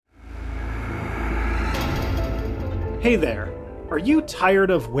Hey there. Are you tired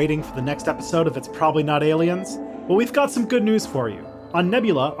of waiting for the next episode of It's Probably Not Aliens? Well, we've got some good news for you. On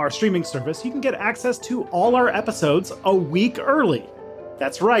Nebula, our streaming service, you can get access to all our episodes a week early.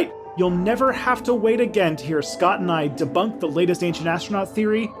 That's right, you'll never have to wait again to hear Scott and I debunk the latest ancient astronaut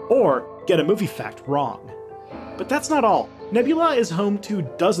theory or get a movie fact wrong. But that's not all. Nebula is home to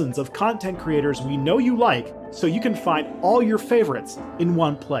dozens of content creators we know you like, so you can find all your favorites in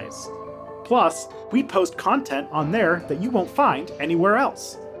one place. Plus, we post content on there that you won't find anywhere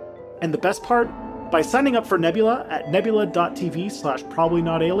else. And the best part? By signing up for Nebula at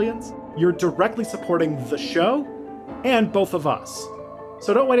nebula.tv/probablyNotAliens, you're directly supporting the show and both of us.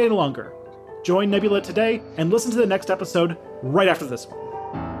 So don't wait any longer. Join Nebula today and listen to the next episode right after this one.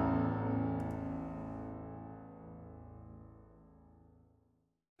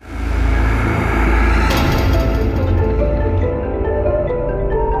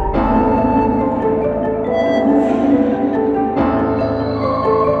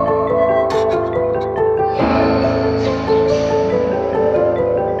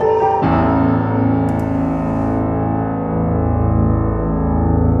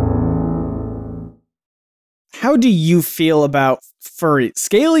 How do you feel about furries?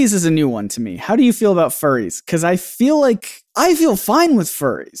 Scalies is a new one to me. How do you feel about furries? Because I feel fine with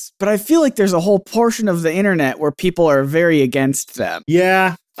furries, but I feel like there's a whole portion of the internet where people are very against them.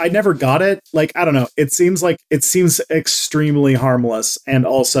 Yeah, I never got it. Like, I don't know. It seems extremely harmless and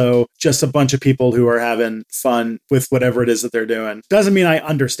also just a bunch of people who are having fun with whatever it is that they're doing. Doesn't mean I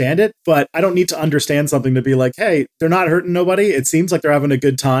understand it, but I don't need to understand something to be like, hey, they're not hurting nobody. It seems like they're having a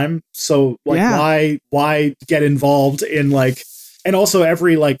good time. So like, yeah. Why get involved in like, and also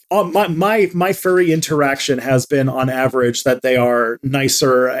every like my furry interaction has been on average that they are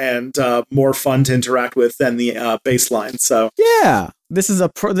nicer and more fun to interact with than the baseline. So yeah. This is a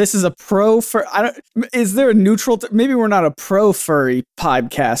pro fur. Is there a neutral? Maybe we're not a pro furry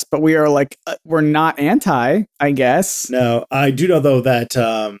podcast, but we are like we're not anti, I guess. No, I do know though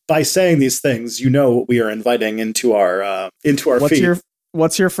that by saying these things, you know what we are inviting into our feed.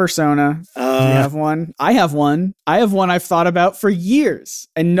 What's your fursona? Do you have one? I have one. I've thought about for years,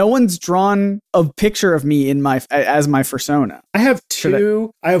 and no one's drawn a picture of me as my fursona. I have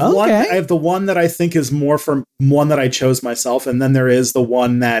two. I have one. I have the one that I think is more from one that I chose myself, and then there is the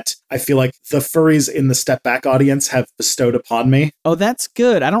one that I feel like the furries in the Step Back audience have bestowed upon me. Oh, that's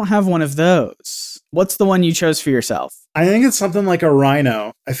good. I don't have one of those. What's the one you chose for yourself? I think it's something like a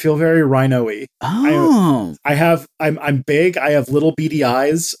rhino. I feel very rhino-y. Oh. I'm big. I have little beady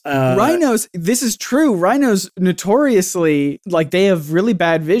eyes. Rhinos, this is true. Rhinos notoriously, like, they have really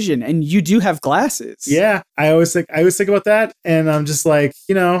bad vision, and you do have glasses. Yeah. I always think about that, and I'm just like,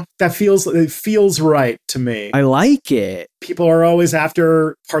 it feels right to me. I like it. People are always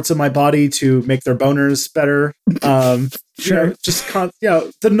after parts of my body to make their boners better. Sure.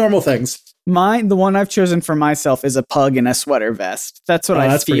 The normal things. The one I've chosen for myself is a pug in a sweater vest. That's what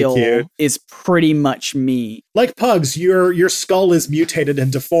I feel is pretty much me. Like pugs, your skull is mutated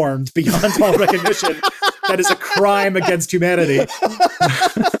and deformed beyond all recognition. That is a crime against humanity.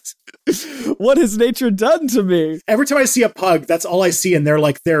 What has nature done to me? Every time I see a pug, that's all I see, and they're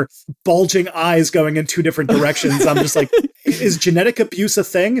like their bulging eyes going in two different directions. I'm just like, is genetic abuse a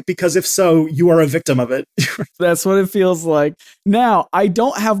thing? Because if so, you are a victim of it. That's what it feels like. Now, I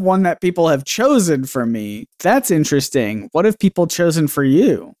don't have one that people have chosen for me. That's interesting. What have people chosen for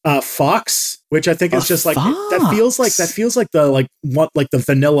you? Fox, which I think is just like that feels like the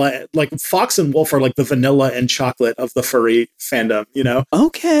vanilla, like Fox and Wolf are like the vanilla and chocolate of the furry fandom,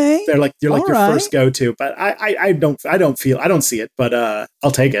 Okay. They're like your first go-to, but I don't see it, but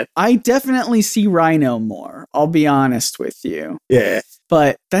I'll take it. I definitely see Rhino more. I'll be honest with you. Yeah.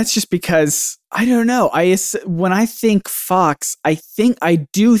 But that's just because I don't know. When I think Fox, I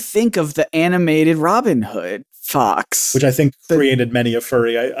do think of the animated Robin Hood Fox, which I think created many a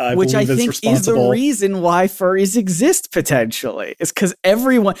furry. I which I think is the reason why furries exist potentially. Is because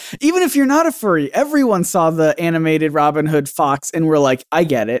everyone, even if you're not a furry, everyone saw the animated Robin Hood Fox and were like, "I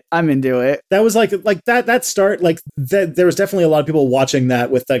get it, I'm into it." That was like that start like that. There was definitely a lot of people watching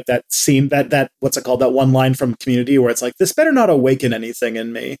that with like that scene that what's it called, that one line from Community where it's like, "This better not awaken anything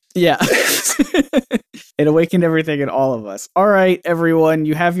in me." Yeah. It awakened everything in all of us. All right, everyone,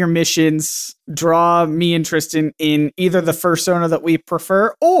 you have your missions. draw me interest in either the fursona that we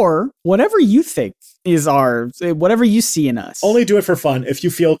prefer or whatever you think is whatever you see in us. Only do it for fun. If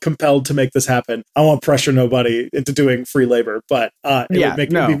you feel compelled to make this happen, I won't pressure nobody into doing free labor, but it would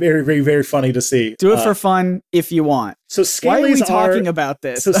be very, very, very funny to see. Do it for fun if you want. So Scalies why are we talking about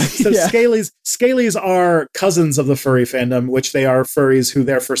this? So Scalies are cousins of the furry fandom, which they are furries who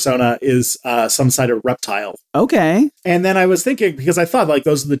their fursona is some side of reptile. Okay. And then I was thinking, because I thought like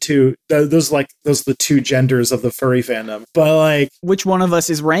those are the two genders of the furry fandom, but like which one of us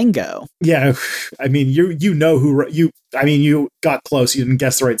is Rango? Yeah, I mean you know who you got close. You didn't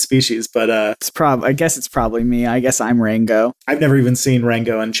guess the right species, but I guess it's probably me. I guess I'm Rango. I've never even seen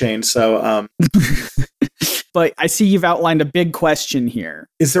Rango Unchained, so But I see you've outlined a big question here.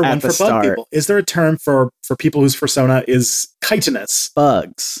 Is there one for bug people? Is there a term for people whose fursona is chitinous?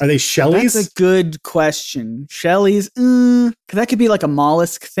 Bugs. Are they shellies? That's a good question. Shellies? That could be like a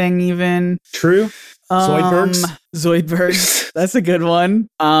mollusk thing even. True. Zoidbergs? Zoidbergs. That's a good one.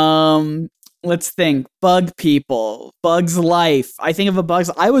 Let's think. Bug people. Bug's Life. I think of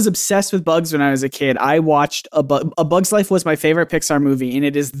I was obsessed with Bugs when I was a kid. I watched A Bug's Life was my favorite Pixar movie, and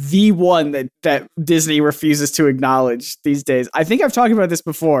it is the one that Disney refuses to acknowledge these days. I think I've talked about this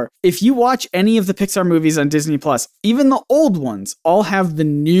before. If you watch any of the Pixar movies on Disney Plus, even the old ones, all have the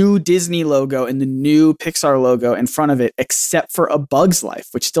new Disney logo and the new Pixar logo in front of it, except for A Bug's Life,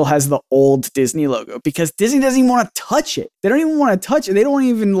 which still has the old Disney logo, because Disney doesn't even want to touch it. They don't even want to touch it. They don't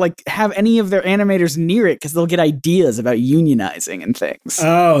even like have any of their animators near it because they'll get ideas about unionizing and things.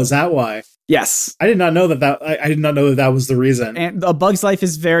 Oh, is that why? Yes. I did not know that. I did not know that was the reason. And A Bug's Life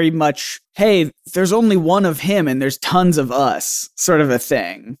is very much, hey, there's only one of him and there's tons of us, sort of a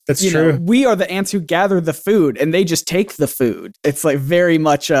thing. That's true. We are the ants who gather the food and they just take the food. It's like very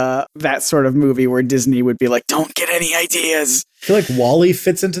much that sort of movie where Disney would be like, don't get any ideas. I feel like WALL-E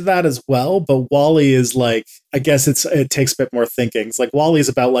fits into that as well, but WALL-E is like, I guess it takes a bit more thinking. It's like WALL-E is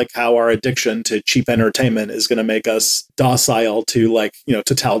about like how our addiction to cheap entertainment is going to make us docile to like,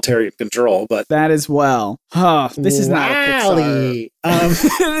 totalitarian control. But that as well. This is not a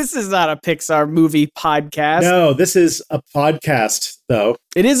Pixar. This is not a Pixar movie podcast. No, this is a podcast, though.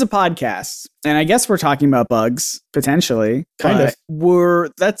 It is a podcast. And I guess we're talking about bugs, potentially. Kind of.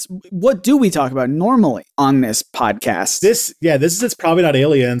 What do we talk about normally on this podcast? This is It's Probably Not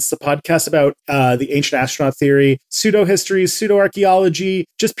Aliens, the podcast about the ancient astronaut theory, pseudo-history, pseudo-archaeology,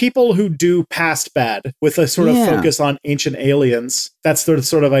 just people who do past bad with a sort of focus on ancient aliens. That's the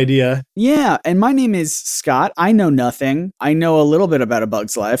sort of idea. Yeah, and my name is Scott. I know nothing. I know a little bit about A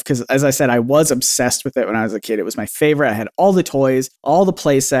Bug's Life because, as I said, I was obsessed with it when I was a kid. It was my favorite. I had all the toys, all the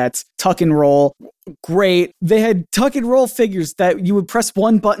play sets, tuck and roll. Great. They had tuck and roll figures that you would press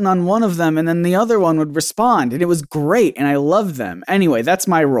one button on one of them and then the other one would respond. And it was great. And I loved them. Anyway, that's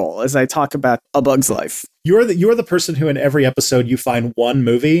my role as I talk about A Bug's Life. You're the person who in every episode you find one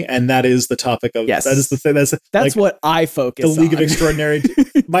movie and that is the topic of. Yes. That is the thing. That's like, what I focus on. The League of Extraordinary.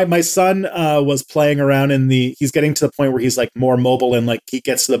 My son was playing around he's getting to the point where he's like more mobile and like he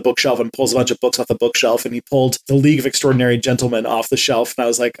gets to the bookshelf and pulls a bunch of books off the bookshelf and he pulled The League of Extraordinary Gentlemen off the shelf. And I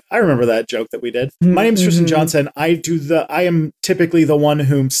was like, I remember that joke that we did. My name is Tristan Johnson. I am typically the one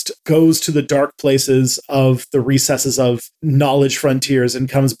who goes to the dark places of the recesses of knowledge frontiers and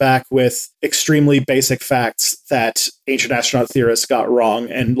comes back with extremely basic facts that ancient astronaut theorists got wrong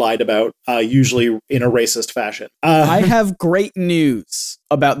and lied about, usually in a racist fashion. I have great news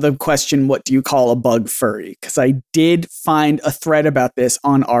about the question, what do you call a bug furry? Because I did find a thread about this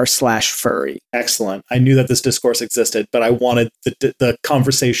on r/furry. Excellent. I knew that this discourse existed, but I wanted the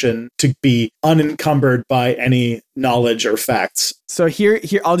conversation to be unencumbered by any knowledge or facts. So here,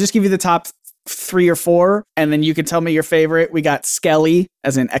 I'll just give you the top 3 or 4, and then you can tell me your favorite. We got Skelly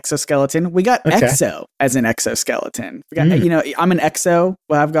as an exoskeleton. We got Exo as an exoskeleton. We got, I'm an Exo.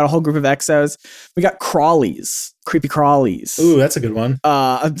 Well, I've got a whole group of Exos. We got Crawlies. Creepy crawlies. Ooh, that's a good one.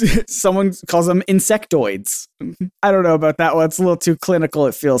 Someone calls them insectoids. I don't know about that one. It's a little too clinical.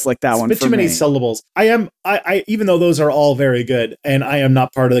 It feels like that one. It's a bit too many syllables. I even though those are all very good, and I am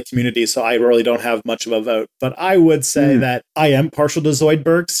not part of the community, so I really don't have much of a vote. But I would say that I am partial to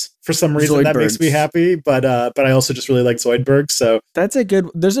Zoidbergs. For some reason, that makes me happy. But I also just really like Zoidbergs. So that's a good.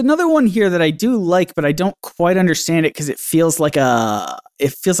 There's another one here that I do like, but I don't quite understand it because it feels like an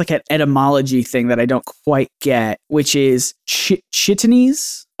etymology thing that I don't quite get, which is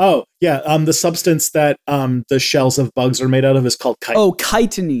chitinese. Oh, yeah. The substance that the shells of bugs are made out of is called chitin. Oh,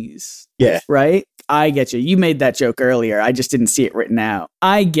 chitinese. Yeah. Right? I get you. You made that joke earlier. I just didn't see it written out.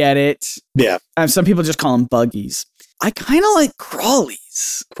 I get it. Yeah. Some people just call them buggies. I kind of like crawlies.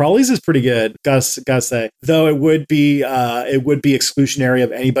 Crawley's is pretty good, gotta say. Though it would be exclusionary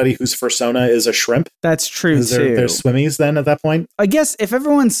of anybody whose fursona is a shrimp. That's true too. They're swimmies then at that point. I guess if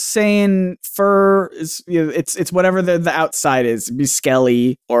everyone's saying fur is, it's whatever the outside is, it'd be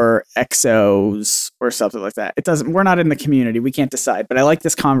skelly or exos or something like that. It doesn't. We're not in the community. We can't decide. But I like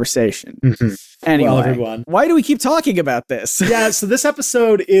this conversation. Mm-hmm. Anyway, well, everyone, why do we keep talking about this? Yeah, so this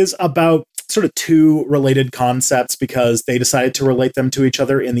episode is about sort of two related concepts because they decided to relate them to each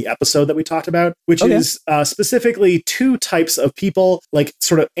other in the episode that we talked about, which is specifically two types of people, like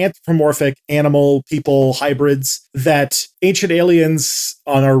sort of anthropomorphic animal people hybrids that ancient aliens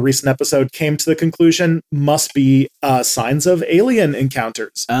on our recent episode came to the conclusion must be signs of alien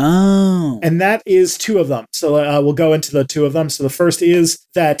encounters. Oh. And that is two of them. So we'll go into the two of them. So the first is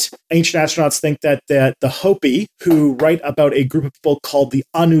that ancient astronauts think that the Hopi, who write about a group of people called the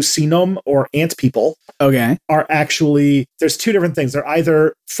Anusinom, or ant people, are actually, there's two different things. They're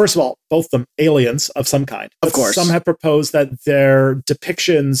either, first of all, both of them aliens of some kind. Of course. Some have proposed that their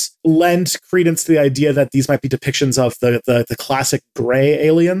depictions lend credence to the idea that these might be depictions of the classic gray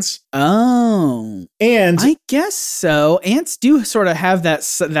aliens. Oh. And I guess so. Ants do sort of have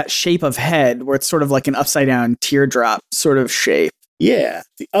that shape of head where it's sort of like an upside down teardrop sort of shape. Yeah.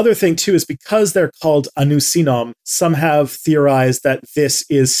 The other thing, too, is because they're called Anusinom, some have theorized that this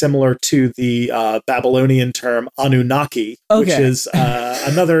is similar to the Babylonian term Anunnaki, which is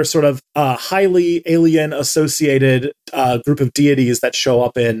another sort of highly alien-associated group of deities that show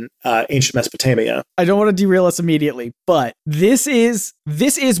up in ancient Mesopotamia. I don't want to derail us immediately, but this is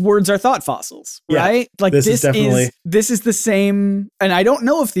words are thought fossils, right? Yeah, like this is the same, and I don't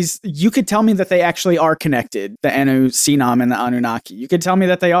know if you could tell me that they actually are connected, the Anusinom and the Anunnaki. You could tell me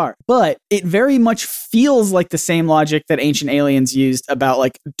that they are, but it very much feels like the same logic that ancient aliens used about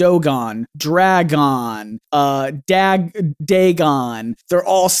like Dogon, Dragon, Dagon. They're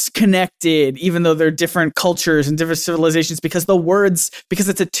all connected, even though they're different cultures and different civilizations, because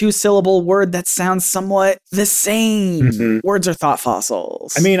it's a 2-syllable word that sounds somewhat the same. Mm-hmm. Words are thought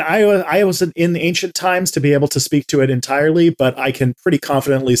fossils. I mean, I wasn't in the ancient times to be able to speak to it entirely, but I can pretty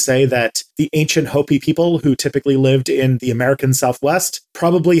confidently say that the ancient Hopi people who typically lived in the American Southwest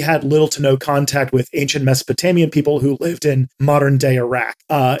probably had little to no contact with ancient Mesopotamian people who lived in modern day Iraq.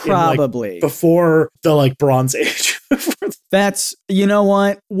 Probably. Before the Bronze Age. That's, you know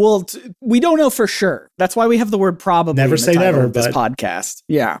what? We don't know for sure. That's why we have the word probably. Never say never. This podcast.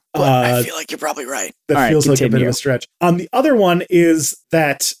 Yeah. But I feel like you're probably right. That feels like a bit of a stretch. The other one is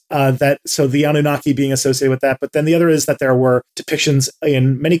that so the Anunnaki being associated with that, but then the other is that there were depictions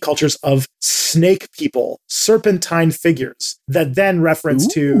in many cultures of snake people, serpentine figures that then reference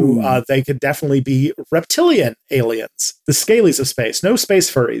to they could definitely be reptilian aliens, the scalies of space. No space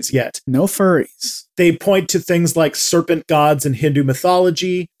furries yet. No furries. They point to things like serpent gods in Hindu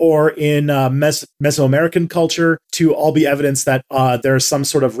mythology or in Mesoamerican culture to all be evidence that there's some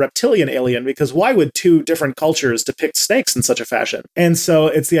sort of reptilian alien, because why would two different cultures depict snakes in such a fashion? And so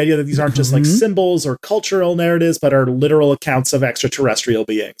it's the idea that these aren't just like symbols or cultural narratives, but are literal accounts of extraterrestrial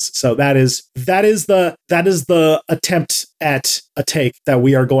beings. So that is the attempt at a take that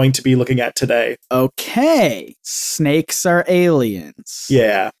we are going to be looking at today. Okay. Snakes are aliens.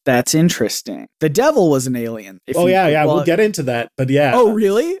 Yeah. That's interesting. The devil was an alien. We'll get into that, but yeah. Oh,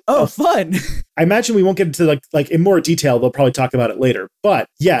 really? Oh, fun. I imagine we won't get into like in more detail. They'll probably talk about it later. But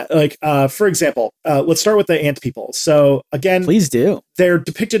yeah, for example, let's start with the ant people. So again, please do. They're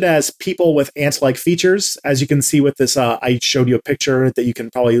depicted as people with ant-like features. As you can see with this, I showed you a picture that you can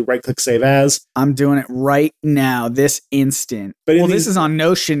probably right-click save as. I'm doing it right now, this instant. But this is on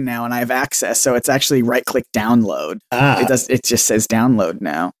Notion now, and I have access, so it's actually right-click download. It just says download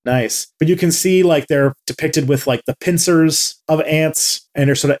now. Nice. But you can see they're depicted with the pincers of ants, and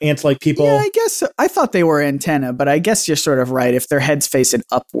they're sort of ant-like people. Yeah, I guess so. I thought they were antenna, but I guess you're sort of right. If their heads facing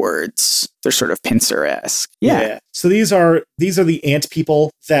upwards, they're sort of pincer-esque. Yeah. So these are the ant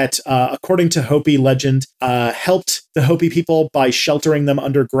people that, according to Hopi legend, helped the Hopi people by sheltering them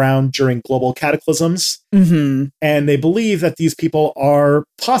underground during global cataclysms. Mm-hmm. And they believe that these people are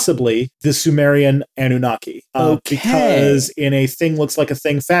possibly the Sumerian Anunnaki. Because in a thing looks like a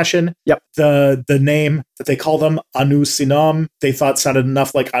thing fashion, the name that they call them, Anusinom, they thought sounded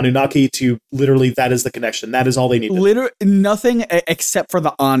enough like Anunnaki to literally, that is the connection. That is all they need. Literally nothing except for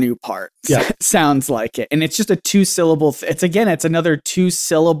the Anu part. Yeah. Sounds like it. And it's just a 2-syllable. It's another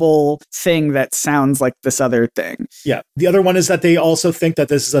 2-syllable thing that sounds like this other thing. Yeah. The other one is that they also think that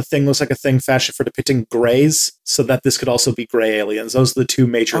this is a thing looks like a thing fashion for depicting grays, so that this could also be gray aliens. Those are the two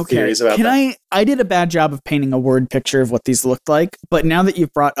major theories about that. I did a bad job of painting a word picture of what these looked like, but now that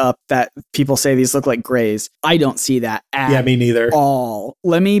you've brought up that people say these look like grays, I don't see that at me neither. all.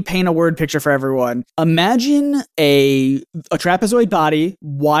 Let me paint a word picture for everyone. Imagine a trapezoid body,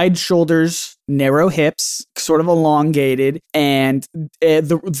 wide shoulders, narrow hips, sort of elongated, and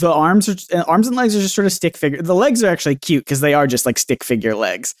the arms and legs are just sort of stick figure. The legs are actually cute because they are just like stick figure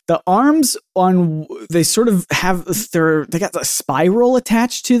legs. The arms they sort of have they got a spiral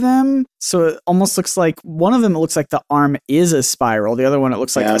attached to them, so it almost looks like one of them. It looks like the arm is a spiral. The other one, it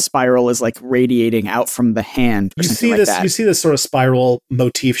looks like the spiral is like radiating out from the hand. You see this. You see this sort of spiral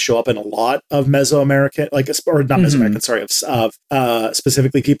motif show up in a lot of Mesoamerican, or not Mesoamerican, sorry, of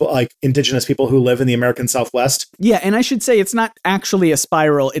specifically people like indigenous people who live in the American Southwest. Yeah, and I should say it's not actually a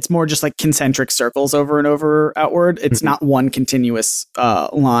spiral. It's more just like concentric circles over and over outward. It's not one continuous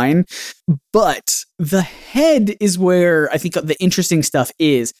line. But the head is where I think the interesting stuff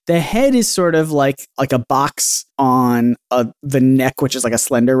is. The head is sort of like a box on the neck, which is like a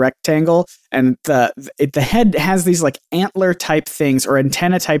slender rectangle. And the head has these like antler type things or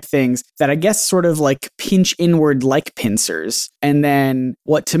antenna type things that I guess sort of like pinch inward like pincers. And then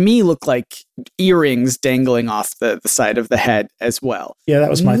what to me look like earrings dangling off the side of the head as well. Yeah, that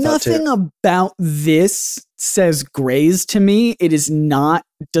was my thought too. Nothing about this says grays to me. It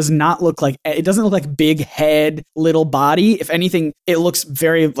doesn't look like big head, little body. If anything, it looks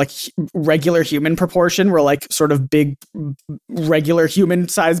very like regular human proportion, where like sort of big, regular human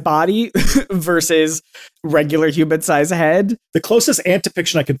size body versus regular human size head. The closest ant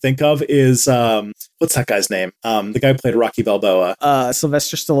depiction I could think of is, what's that guy's name? The guy who played Rocky Balboa.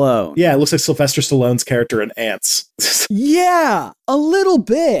 Sylvester Stallone. Yeah, it looks like Sylvester Stallone's character in Ants. Yeah, a little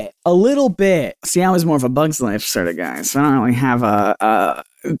bit. See, I was more of a Bug's Life sort of guy, so I don't really have a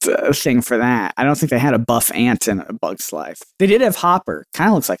thing for that. I don't think they had a buff ant in A Bug's Life. They did have Hopper. Kind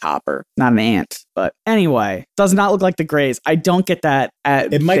of looks like Hopper, not an ant. But anyway, does not look like the Greys. I don't get that.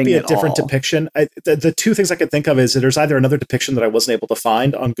 It might be a different depiction. The two things I could think of is that there's either another depiction that I wasn't able to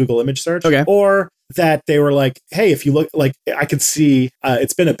find on Google image search, or that they were like, hey, if you look, like, I could see,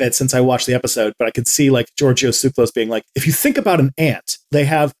 it's been a bit since I watched the episode, but I could see like Giorgio Tsoukalos being like, if you think about an ant, they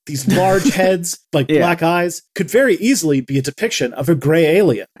have these large heads, like black eyes, could very easily be a depiction of a gray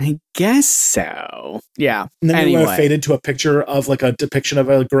alien. I guess so. Yeah. And then they would have faded to a picture of like a depiction of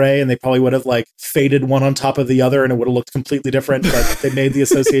a gray, and they probably would have like faded one on top of the other, and it would have looked completely different, but they made the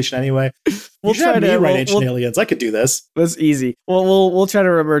association anyway. We'll try to write Ancient Aliens. I could do this. That's easy. We'll try to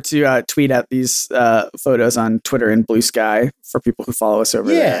remember to tweet out these photos on Twitter and Blue Sky for people who follow us over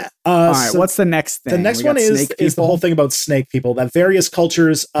there. All right, what's the next thing? The next one is the whole thing about snake people, that various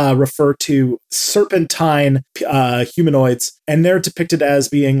cultures refer to serpentine humanoids, and they're depicted as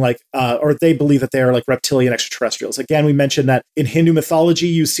being like, or they believe that they are like reptilian extraterrestrials. Again, we mentioned that in Hindu mythology,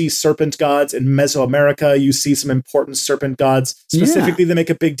 you see serpent gods. In Mesoamerica, you see some important serpent gods. Specifically, they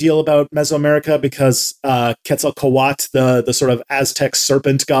make a big deal about Mesoamerica because Quetzalcoatl, the sort of Aztec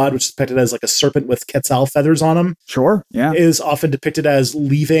serpent god, which is depicted as like a serpent with quetzal feathers on him, is often depicted as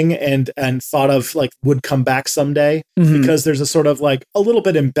leaving and thought of like would come back someday, because there's a sort of like a little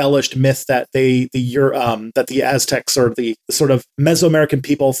bit embellished myth that the Aztecs or the sort of Mesoamerican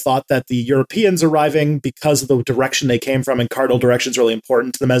people thought that the Europeans arriving, because of the direction they came from, and cardinal direction is really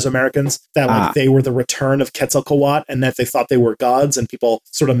important to the Mesoamericans, that like they were the return of Quetzalcoatl, and that they thought they were gods, and people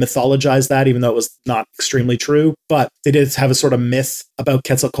sort of mythologized that, even though it was not extremely true. But they did have a sort of myth about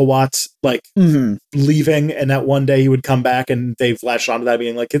Quetzalcoatl like leaving, and that one day he would come back, and they've latched onto that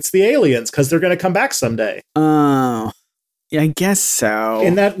being like, it's the aliens because they're going to come back someday. Oh, yeah, I guess so.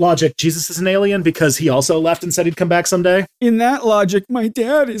 In that logic, Jesus is an alien because he also left and said he'd come back someday. In that logic, my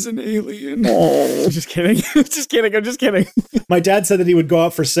dad is an alien. Oh, just kidding. I'm just kidding. My dad said that he would go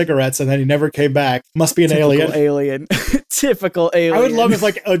out for cigarettes and then he never came back. Must be an alien. Typical alien. I would love if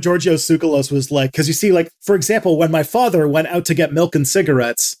like Giorgio Tsoukalos was like, because you see, like, for example, when my father went out to get milk and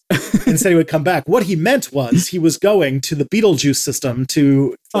cigarettes and said he would come back, what he meant was he was going to the Betelgeuse system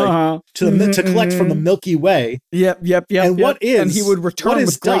to collect from the Milky Way. Yep. And he would return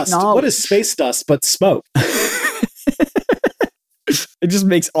with great knowledge. What is space dust but smoke? It just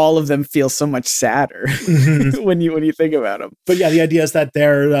makes all of them feel so much sadder when you think about them. But yeah, the idea is that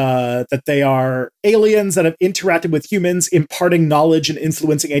they are aliens that have interacted with humans, imparting knowledge and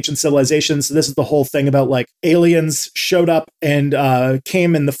influencing ancient civilizations. So this is the whole thing about like aliens showed up and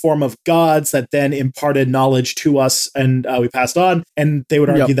came in the form of gods that then imparted knowledge to us, and we passed on. And they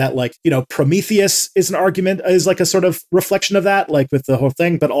would argue that like, you know, Prometheus is like a sort of reflection of that, like with the whole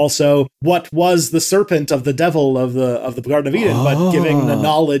thing, but also what was the serpent of the devil of the Garden of Eden, but giving the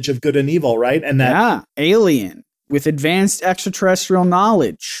knowledge of good and evil, right? And that alien with advanced extraterrestrial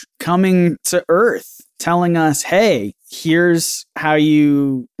knowledge coming to Earth, telling us, hey, here's how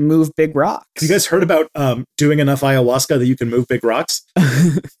you move big rocks. Have you guys heard about doing enough ayahuasca that you can move big rocks?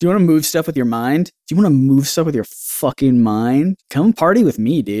 Do you want to move stuff with your mind? Do you want to move stuff with your fucking mind? Come party with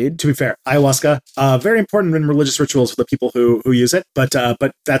me, dude. To be fair, ayahuasca, very important in religious rituals for the people who use it. But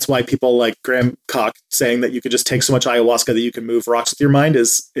that's why people like Graham Koch saying that you could just take so much ayahuasca that you can move rocks with your mind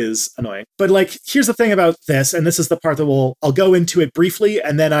is annoying. But like, here's the thing about this, and this is the part that I'll go into it briefly,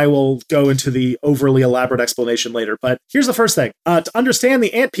 and then I will go into the overly elaborate explanation later. But here's the first thing. To understand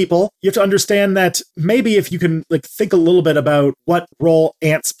the ant people, you have to understand that maybe if you can like think a little bit about what role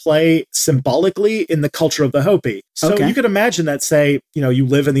ants play symbolically in the culture of the Hopi. So you could imagine that, say, you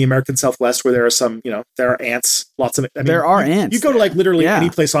live in the American Southwest where there are some, there are ants, lots of, there are ants. You go to like literally any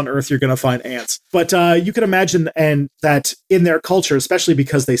place on earth, you're going to find ants. But you could imagine that in their culture, especially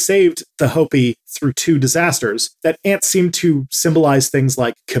because they saved the Hopi through 2 disasters, that ants seem to symbolize things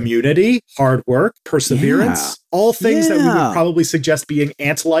like community, hard work, perseverance. All things that we would probably suggest being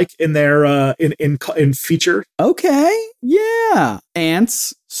ant-like in their in feature. Okay, yeah.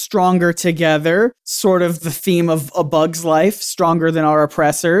 Ants stronger together, sort of the theme of A Bug's Life, stronger than our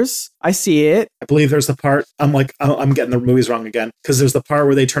oppressors. I see it. I believe there's the part, I'm getting the movies wrong again, because there's the part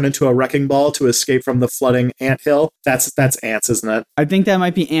where they turn into a wrecking ball to escape from the flooding anthill. That's ants, isn't it? I think that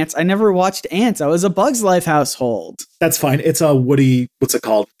might be Ants. I never watched Ants. I was a Bug's Life household. That's fine. It's a Woody, what's it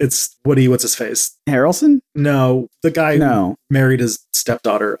called? It's Woody, what's his face? Harrelson? No, the guy who married his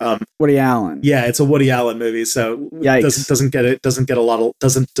stepdaughter. Woody Allen. Yeah, it's a Woody Allen movie, so doesn't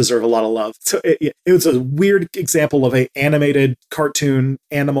deserve a lot of love. So it was a weird example of a animated cartoon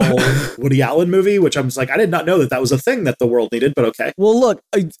animal Woody Allen movie, which I was like, I did not know that was a thing that the world needed, but okay. Well, look,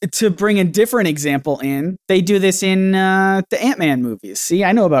 to bring a different example in, they do this in the Ant-Man movies. See,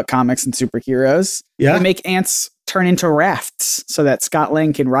 I know about comics and superheroes. Yeah. They make ants turn into rafts so that Scott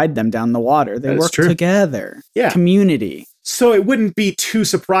Lang can ride them down the water. They work together. Yeah. Community. So it wouldn't be too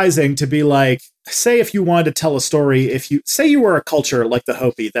surprising to be like, say if you wanted to tell a story, say you were a culture like the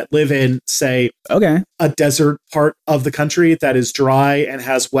Hopi that live in, say, a desert part of the country that is dry and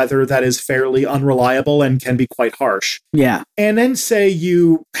has weather that is fairly unreliable and can be quite harsh. Yeah. And then say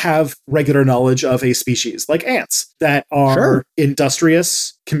you have regular knowledge of a species like ants that are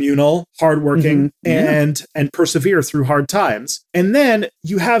industrious, communal, hardworking, and persevere through hard times. And then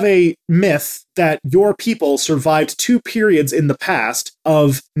you have a myth that your people survived 2 periods in the past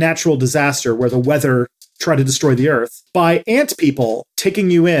of natural disaster where the weather tried to destroy the earth by ant people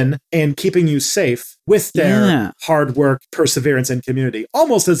taking you in and keeping you safe with their hard work, perseverance, and community.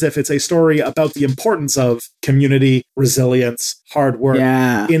 Almost as if it's a story about the importance of community, resilience, hard work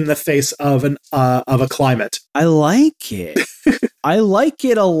in the face of a climate. I like it. I like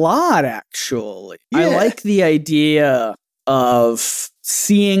it a lot, actually. Yeah. I like the idea of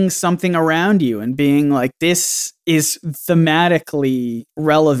seeing something around you and being like, this is thematically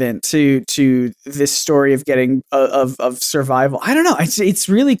relevant to this story of getting of survival. I don't know. It's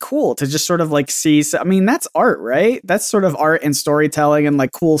really cool to just sort of like see. I mean, that's art, right? That's sort of art and storytelling and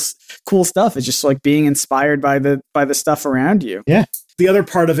like cool stuff. It's just like being inspired by the stuff around you. Yeah. The other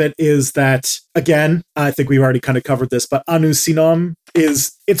part of it is that, again, I think we've already kind of covered this, but Anunnaki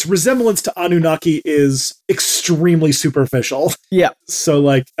its resemblance to Anunnaki is extremely superficial. Yeah. So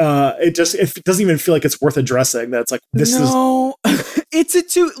like, it doesn't even feel like it's worth addressing. That's like,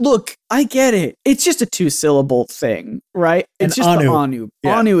 look, I get it. It's just a 2-syllable thing, right? It's just Anu. the Anu.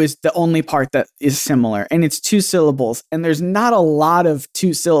 Yeah. Anu is the only part that is similar, and it's 2 syllables, and there's not a lot of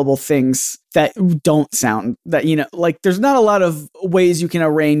 2-syllable things that don't sound that, like there's not a lot of ways you can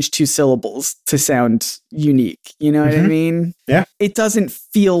arrange 2 syllables to sound unique. You know what I mean? Yeah. It doesn't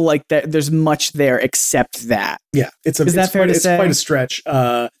feel like that there's much there except that. Yeah. It's fair to say? Quite a stretch.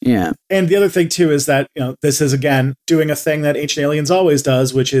 Yeah. And the other thing too is that, this is again doing a thing that Ancient Aliens always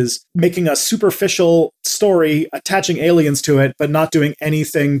does, which is making a superficial story, attaching aliens to it, but not doing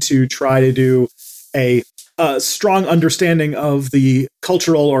anything to try to do a strong understanding of the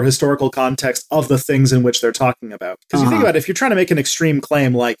cultural or historical context of the things in which they're talking about. Because you think about it, if you're trying to make an extreme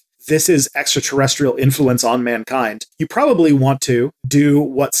claim like this is extraterrestrial influence on mankind, you probably want to do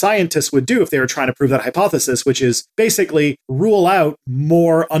what scientists would do if they were trying to prove that hypothesis, which is basically rule out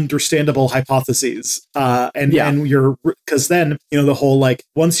more understandable hypotheses. Because then, the whole like,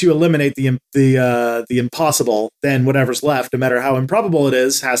 once you eliminate the impossible, then whatever's left, no matter how improbable it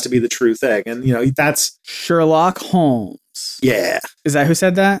is, has to be the true thing. And, that's Sherlock Holmes. Holmes. Yeah. Is that who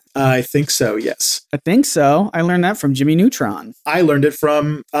said that? I think so, yes. I think so. I learned that from Jimmy Neutron. I learned it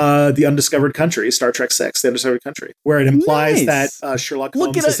from The Undiscovered Country, Star Trek VI, The Undiscovered Country, where it implies that Sherlock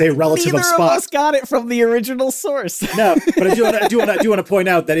Holmes is a relative of Spock. Neither of us got it from the original source. No, but I do want to point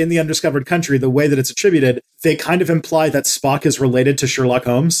out that in The Undiscovered Country, the way that it's attributed, they kind of imply that Spock is related to Sherlock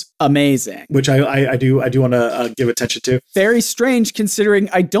Holmes. Amazing. Which I do want to give attention to. Very strange, considering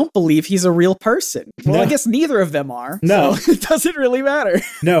I don't believe he's a real person. Well, no. I guess neither of them are. No. So it doesn't really matter.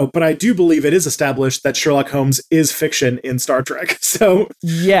 No, but I do believe it is established that Sherlock Holmes is fiction in Star Trek. So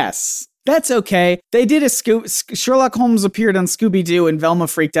yes. That's okay. They did a Sherlock Holmes appeared on Scooby-Doo and Velma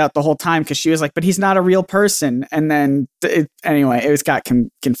freaked out the whole time because she was like, but he's not a real person. And then anyway, it got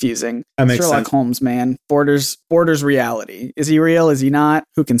confusing. That makes Sherlock sense. Holmes, man, borders reality. Is he real? Is he not?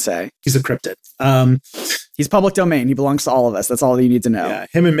 Who can say? He's a cryptid. He's public domain. He belongs to all of us. That's all you need to know. Yeah,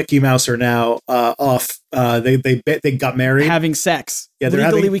 him and Mickey Mouse are now off. They got married, having sex. Yeah,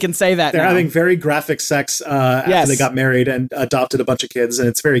 legally we can say that. They're now. having very graphic sex after they got married and adopted a bunch of kids, and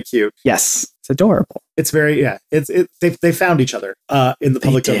it's very cute. Yes, it's adorable. It's very they found each other in the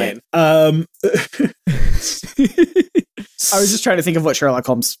public domain. I was just trying to think of what Sherlock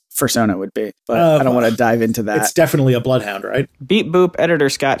Holmes' persona would be, but I don't want to dive into that. It's definitely a bloodhound, right? Beep boop, Editor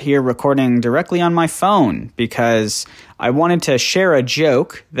Scott here, recording directly on my phone because I wanted to share a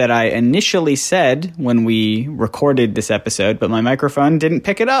joke that I initially said when we recorded this episode, but my microphone didn't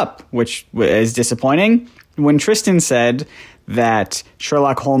pick it up, which is disappointing. When Tristan said that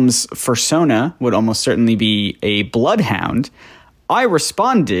Sherlock Holmes' persona would almost certainly be a bloodhound, I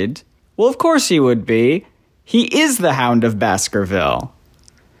responded, well, of course he would be. He is the Hound of Baskerville.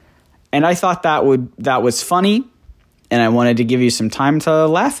 And I thought that was funny, and I wanted to give you some time to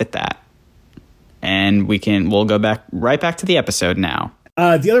laugh at that. And we'll go right back to the episode now.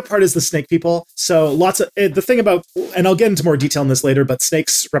 The other part is the snake people. So the thing about, and I'll get into more detail on this later, but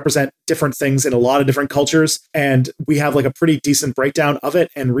snakes represent different things in a lot of different cultures. And we have like a pretty decent breakdown of it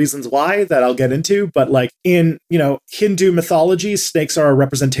and reasons why that I'll get into. But like in, Hindu mythology, snakes are a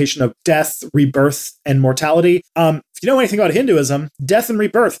representation of death, rebirth, and mortality. If you know anything about Hinduism, death and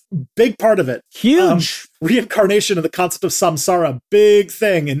rebirth, big part of it. Huge. Reincarnation of the concept of samsara, big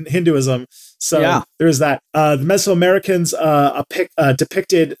thing in Hinduism. So there's that. The Mesoamericans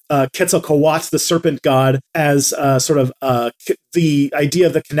depicted Quetzalcoatl, the serpent god, as sort of the idea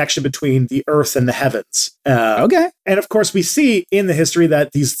of the connection between the earth and the heavens. Okay. And of course, we see in the history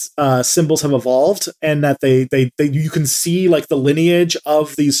that these symbols have evolved, and that you can see like the lineage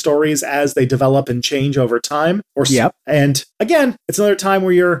of these stories as they develop and change over time. And again, it's another time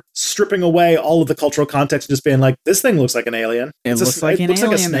where you're stripping away all of the cultural context and just being like, this thing looks like an alien. It looks like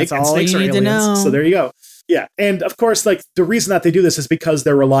a snake. That's all snakes you need to know. So there you go. Yeah. And of course, like the reason that they do this is because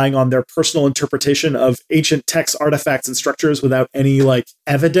they're relying on their personal interpretation of ancient texts, artifacts, and structures without any like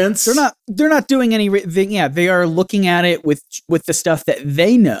evidence. They're not doing anything. Yeah. They are looking at it with the stuff that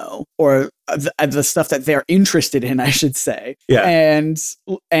they know, or the stuff that they're interested in, I should say. Yeah.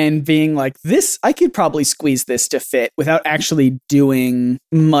 And being like, this, I could probably squeeze this to fit without actually doing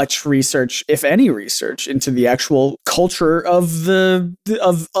much research, if any research, into the actual culture of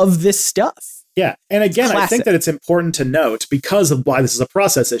this stuff. Yeah. And again, Classic. I think that it's important to note, because of why this is a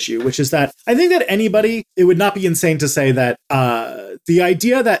process issue, which is that I think that it would not be insane to say that the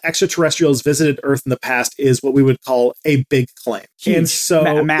idea that extraterrestrials visited Earth in the past is what we would call a big claim. Huge. And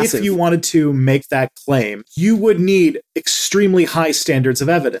so Massive. if you wanted to make that claim, you would need extremely high standards of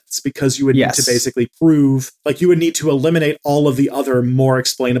evidence, because you would need to basically prove, like you would need to eliminate all of the other more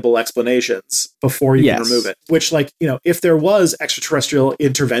explainable explanations before you can remove it. Which, like, if there was extraterrestrial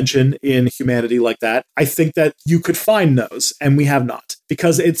intervention in humanity like that, I think that you could find those, and we have not.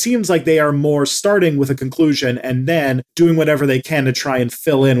 Because it seems like they are more starting with a conclusion and then doing whatever they can to try and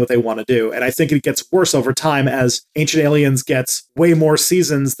fill in what they want to do. And I think it gets worse over time as Ancient Aliens gets way more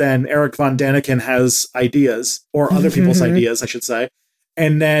seasons than Eric Von Daniken has ideas, or other people's ideas, I should say.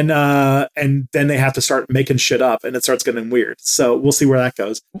 And then they have to start making shit up, and it starts getting weird. So we'll see where that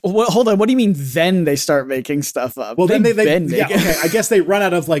goes. Well, hold on. What do you mean? Then they start making stuff up? Well, then I guess they run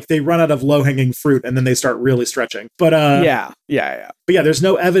out of low hanging fruit, and then they start really stretching. But yeah. But yeah, there's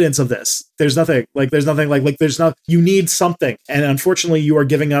no evidence of this. There's nothing like you need something. And unfortunately, you are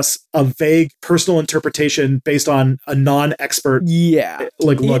giving us a vague personal interpretation based on a non-expert. Yeah.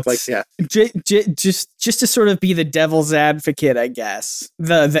 Just to sort of be the devil's advocate, I guess.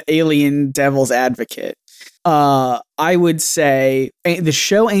 The alien devil's advocate. I would say the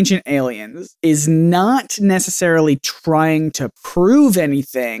show Ancient Aliens is not necessarily trying to prove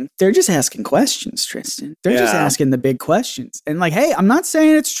anything. They're just asking questions, Tristan. They're just asking the big questions. And like, hey, I'm not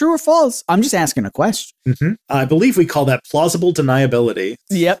saying it's true or false. I'm just asking a question. Mm-hmm. I believe we call that plausible deniability.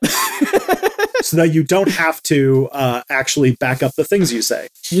 Yep. So that you don't have to actually back up the things you say.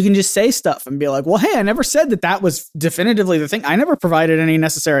 You can just say stuff and be like, well, hey, I never said that was definitively the thing. I never provided any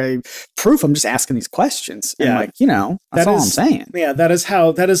necessary proof. I'm just asking these questions. And like, that's all I'm saying. Yeah, that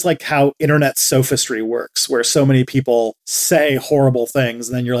is like how internet sophistry works, where so many people say horrible things.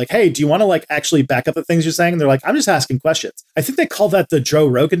 And then you're like, hey, do you want to like actually back up the things you're saying? And they're like, I'm just asking questions. I think they call that the Joe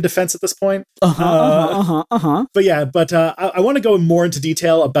Rogan defense at this point. But I want to go more into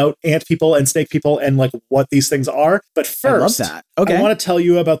detail about ant people and snake people and like what these things are. But first, I love that. Okay. I want to tell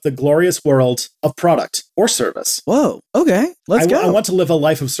you about the glorious world of product or service. Whoa. Okay. Let's go. I want to live a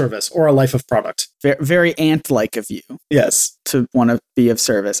life of service or a life of product. Very, very ant-like of you. Yes. To want to be of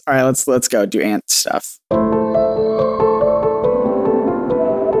service. All right, let's go do ant stuff.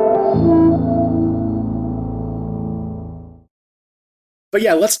 But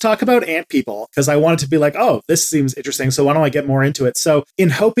yeah, let's talk about ant people, because I wanted to be like, oh, this seems interesting, so why don't I get more into it? So in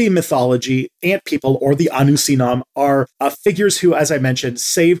Hopi mythology, ant people, or the Anusinam, are figures who, as I mentioned,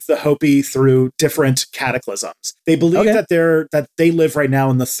 saved the Hopi through different cataclysms. They believe that they live right now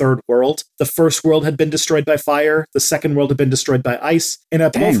in the third world. The first world had been destroyed by fire. The second world had been destroyed by ice. And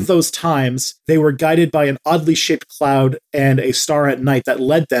at both of those times, they were guided by an oddly shaped cloud and a star at night that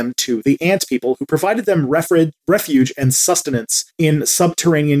led them to the ant people, who provided them refuge and sustenance in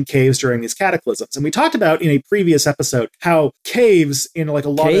subterranean caves during these cataclysms. And we talked about in a previous episode how caves, in like a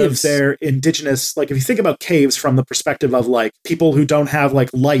lot of their indigenous, like if you think about caves from the perspective of like people who don't have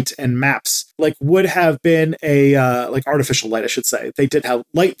like light and maps, like would have been a like artificial light, I should say. They did have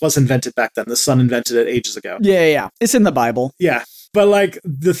light was invented back then. The sun invented it ages ago. Yeah. It's in the Bible. Yeah. But like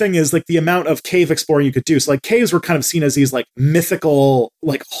the thing is, like the amount of cave exploring you could do. So like caves were kind of seen as these like mythical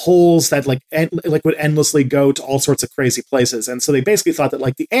like holes that like would endlessly go to all sorts of crazy places. And so they basically thought that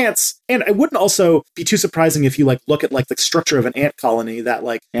like the ants, and it wouldn't also be too surprising if you like look at like the structure of an ant colony, that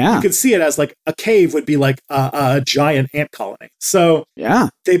like you could see it as like a cave would be like a giant ant colony. So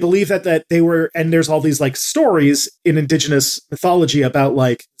they believe that they were, and there's all these like stories in indigenous mythology about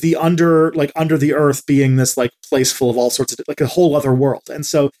like the under the earth being this like place full of all sorts of like a whole other world. And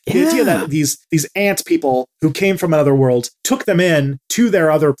so the idea that these ant people who came from another world took them in to their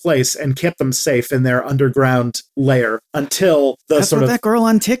other place and kept them safe in their underground lair until that's what that girl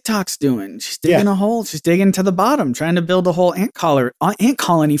on TikTok's doing. She's digging a hole. She's digging to the bottom, trying to build a whole ant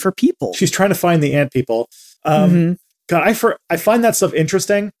colony for people. She's trying to find the ant people. God, I find that stuff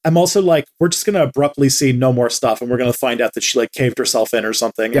interesting. I'm also like, we're just going to abruptly see no more stuff, and we're going to find out that she like caved herself in or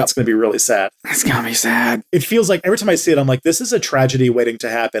something. Yep. It's going to be really sad. It's going to be sad. It feels like every time I see it, I'm like, this is a tragedy waiting to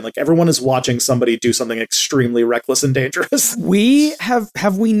happen. Like everyone is watching somebody do something extremely reckless and dangerous.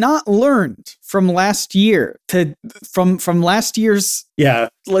 Have we not learned from last year from last year's,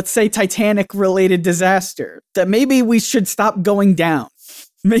 let's say Titanic related disaster, that maybe we should stop going down?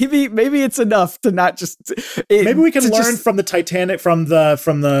 Maybe it's enough to not just. Maybe we can learn from the Titanic, from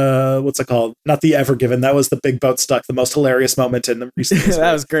the what's it called? Not the Ever Given. That was the big boat stuck. The most hilarious moment in the recent history.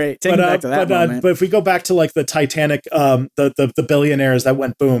 That was great. Taking back to that moment. But if we go back to like the Titanic, the billionaires that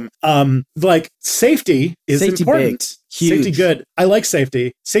went boom, like safety is important. Big. Huge. Safety good. I like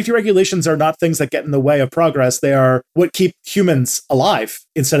safety. Safety regulations are not things that get in the way of progress. They are what keep humans alive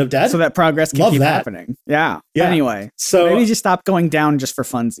instead of dead. So that progress can keep happening. Yeah. Anyway, so maybe just stop going down just for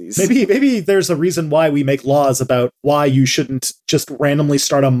funsies. Maybe there's a reason why we make laws about why you shouldn't just randomly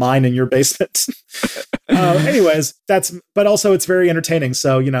start a mine in your basement. Anyways, but also it's very entertaining.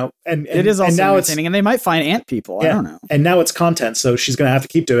 So, and it is also now entertaining, and they might find ant people. I don't know. And now it's content. So she's going to have to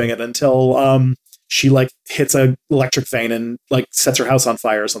keep doing it until, she like hits a electric vein and like sets her house on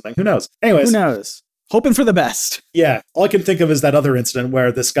fire or something. Who knows? Anyways. Who knows? Hoping for the best. Yeah. All I can think of is that other incident where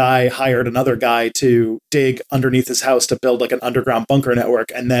this guy hired another guy to dig underneath his house to build like an underground bunker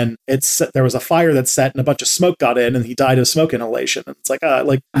network. And then there was a fire that set and a bunch of smoke got in and he died of smoke inhalation. And it's like,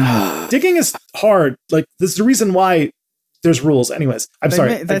 digging is hard. Like this is the reason why there's rules. Anyways, I'm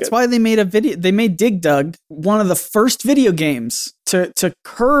sorry. That's why they made a video. They made Dig Dug one of the first video games to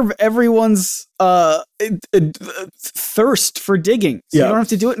curb everyone's thirst for digging. So you don't have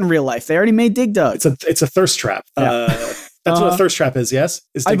to do it in real life. They already made Dig Dug. It's a thirst trap. That's what a thirst trap is. Yes,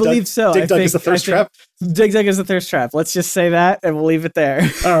 I believe so. Dig Dug is the thirst trap. Dig Dug is the thirst trap. Let's just say that, and we'll leave it there.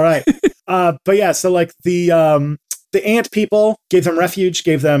 All right. But yeah, so like the the ant people gave them refuge,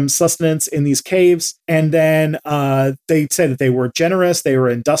 gave them sustenance in these caves. And then they say that they were generous, they were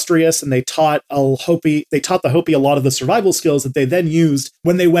industrious, and they taught the Hopi a lot of the survival skills that they then used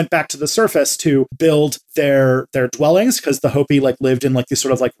when they went back to the surface to build their dwellings, because the Hopi lived in these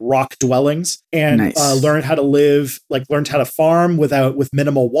sort of rock dwellings, and Nice. learned how to live, learned how to farm with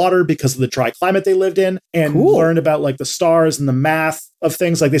minimal water because of the dry climate they lived in, and Cool. learned about the stars and the math of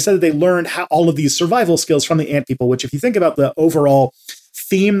things. They said that they learned all of these survival skills from the ant people, which if you think about the overall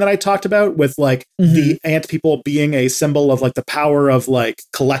theme that I talked about with the ant people being a symbol of the power of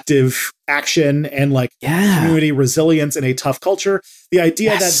collective action and community resilience in a tough culture, the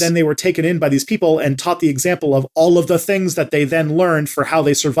idea that then they were taken in by these people and taught the example of all of the things that they then learned for how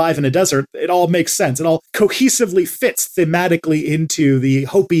they survive in a desert, it all makes sense. It all cohesively fits thematically into the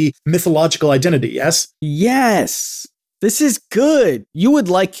Hopi mythological identity. Yes. Yes. This is good. You would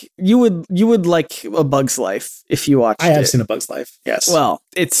like A Bug's Life if you watched it. I have seen A Bug's Life. Yes. Well,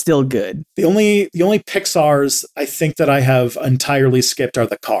 it's still good. The only Pixars I think that I have entirely skipped are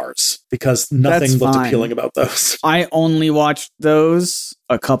the Cars, because nothing That's looked fine. appealing about those. I only watched those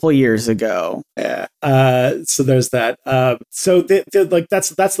a couple years ago. Yeah. So there's that. So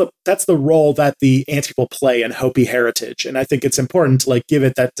that's the role that the ant people play in Hopi heritage, and I think it's important to give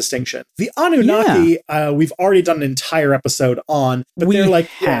it that distinction. The Anunnaki, we've already done an entire episode on, but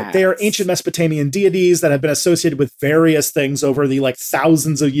they are ancient Mesopotamian deities that have been associated with various things over the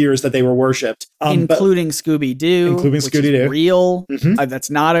thousands of years that they were worshipped, including Scooby-Doo. Including Scooby-Doo. Real. Mhm. That's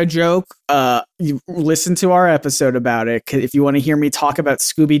not a joke. You listen to our episode about it if you want to hear me talk about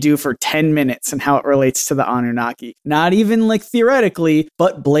Scooby-Doo for 10 minutes and how it relates to the Anunnaki. Not even theoretically,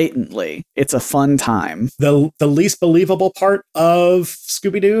 but blatantly. It's a fun time. The least believable part of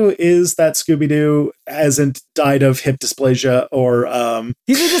Scooby-Doo is that Scooby-Doo hasn't died of hip dysplasia or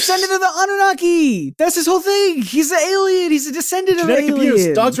He's a descendant of the Anunnaki. That's his whole thing. He's an alien. He's a descendant of genetic aliens.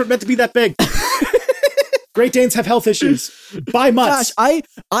 abuse. Dogs weren't meant to be that big. Great Danes have health issues. Buy mutts. Gosh,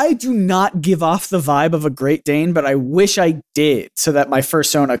 I do not give off the vibe of a Great Dane, but I wish I did, so that my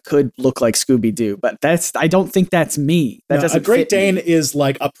fursona could look like Scooby-Doo. But I don't think that's me. That No, doesn't a Great fit me. Dane is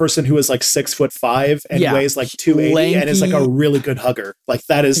a person who is 6'5" and Yeah. weighs 280 and is a Lanky. really good hugger.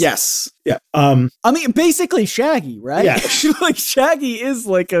 That is Yes. yeah. I mean, basically Shaggy, right? Yeah. Shaggy is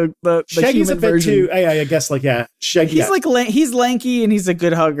the Shaggy's human a bit version. too. I guess Shaggy. He's he's lanky and he's a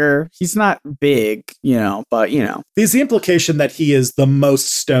good hugger. He's not big, but There's the implication that he is the most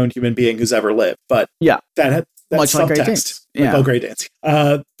stoned human being who's ever lived, but yeah. that's Much like Great subtext. Danes. Yeah. Oh, Great Danes.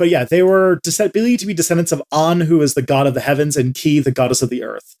 But yeah, they were believed to be descendants of An, who is the god of the heavens, and Ki, the goddess of the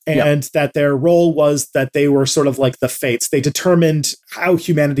earth. And that their role was that they were sort of like the fates. They determined how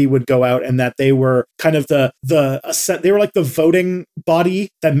humanity would go out, and that they were kind of they were like the voting body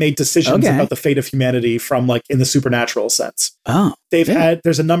that made decisions about the fate of humanity from in the supernatural sense. Oh.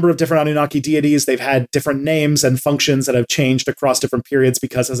 There's a number of different Anunnaki deities. They've had different names and functions that have changed across different periods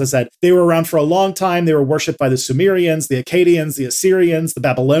because, as I said, they were around for a long time. They were worshipped by the Sumerians, the Akkadians, the Assyrians, the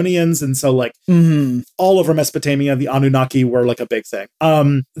Babylonians. And so all over Mesopotamia, the Anunnaki were a big thing.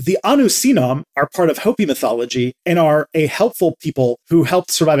 The Anu Sinom are part of Hopi mythology and are a helpful people who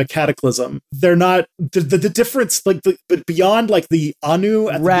helped survive a cataclysm. They're not the difference, but beyond the Anu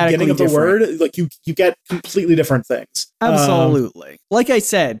at the beginning of the word, you get completely different things. Absolutely. Like I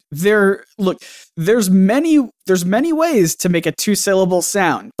said, there's many ways to make a 2-syllable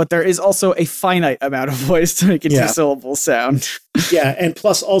sound, but there is also a finite amount of ways to make a 2-syllable sound. Yeah, and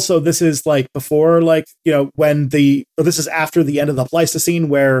plus also this is before this is after the end of the Pleistocene,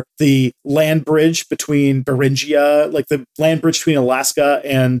 where the land bridge between Beringia, the land bridge between Alaska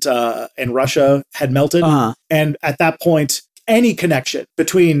and Russia had melted. And at that point, any connection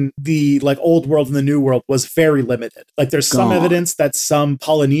between the old world and the new world was very limited. There's some evidence that some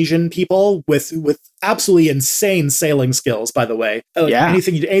Polynesian people with absolutely insane sailing skills, by the way.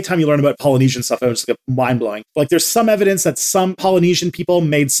 Anytime you learn about Polynesian stuff, it was mind blowing. There's some evidence that some Polynesian people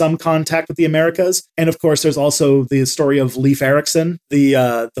made some contact with the Americas, and of course, there's also the story of Leif Erikson,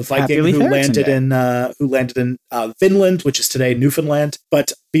 the Viking who landed in Finland, which is today Newfoundland.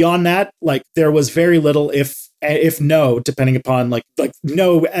 But beyond that, there was very little, if no, depending upon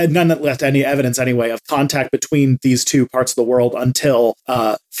none that left any evidence anyway of contact between these two parts of the world until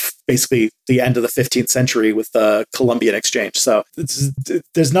basically the end of the 15th century with the Columbian Exchange. So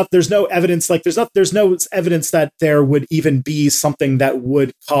there's no evidence, like there's no evidence that there would even be something that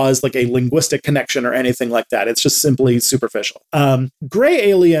would cause like a linguistic connection or anything like that. It's just simply superficial. Gray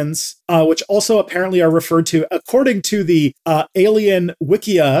aliens, which also apparently are referred to according to the alien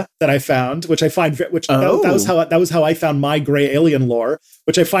wikia that I found, which I find, that was how I found my gray alien lore,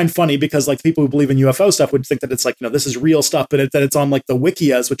 which I find funny because like people who believe in UFO stuff would think that it's like, this is real stuff, but that it's on like the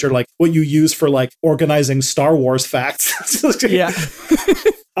wikias, which are like what you use for like organizing Star Wars facts. Yeah.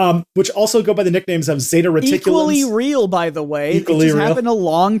 Which also go by the nicknames of Zeta Reticulans. Equally real, by the way. It just happened a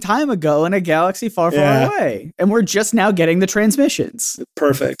long time ago in a galaxy far, far away. And we're just now getting the transmissions.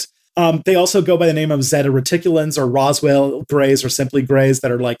 Perfect. They also go by the name of Zeta Reticulans or Roswell Greys or simply Greys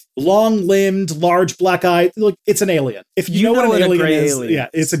that are like long-limbed, large black-eyed. Like it's an alien. If you know what an alien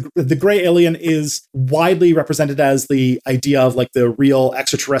is, the gray alien is widely represented as the idea of like the real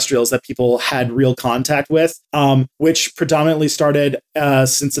extraterrestrials that people had real contact with, which predominantly started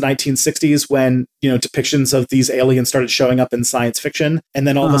since the 1960s when depictions of these aliens started showing up in science fiction, and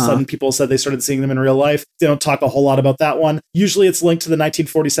then all of a sudden people said they started seeing them in real life. They don't talk a whole lot about that one. Usually, it's linked to the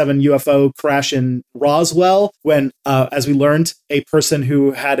 1947 UFO crash in Roswell, when, as we learned, a person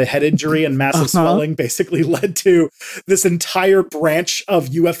who had a head injury and massive swelling basically led to this entire branch of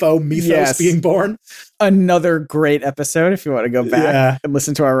UFO mythos being born. Another great episode if you want to go back and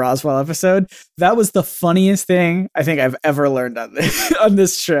listen to our Roswell episode. That was the funniest thing I think I've ever learned on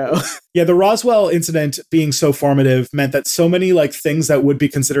this show. Yeah, the Roswell incident being so formative meant that so many like things that would be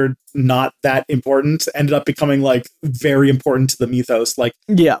considered not that important ended up becoming like very important to the mythos. Like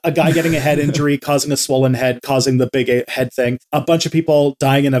a guy getting a head injury, causing a swollen head, causing the big head thing. A bunch of people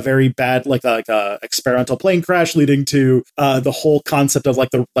dying in a very bad like experimental plane crash, leading to the whole concept of like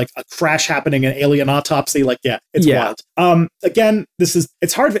a crash happening, an alien autopsy. Like it's wild. Again,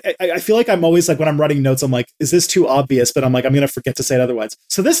 it's hard. I feel like I'm always like when I'm writing notes, I'm like, is this too obvious? But I'm like, I'm gonna forget to say it otherwise.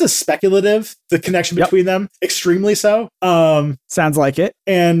 So this is speculative. The connection between them, extremely so. Sounds like it.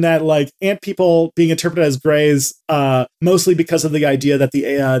 And that like ant people being interpreted as grays, mostly because of the idea that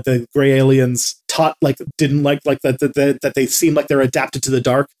the gray aliens didn't like that they seem like they're adapted to the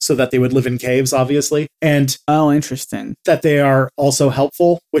dark so that they would live in caves, obviously. And interesting. That they are also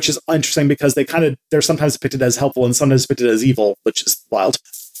helpful, which is interesting because they're sometimes depicted as helpful and sometimes depicted as evil, which is wild.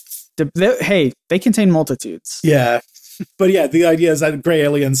 They contain multitudes. Yeah. But yeah, the idea is that gray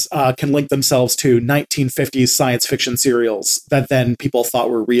aliens can link themselves to 1950s science fiction serials that then people thought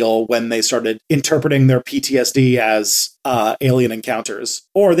were real when they started interpreting their PTSD as alien encounters,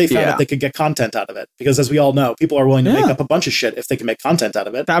 or they found that they could get content out of it. Because as we all know, people are willing to make up a bunch of shit if they can make content out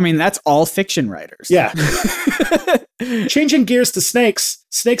of it. I mean, that's all fiction writers. Yeah. Changing gears to snakes.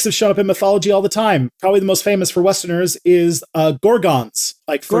 Snakes have shown up in mythology all the time. Probably the most famous for Westerners is Gorgons.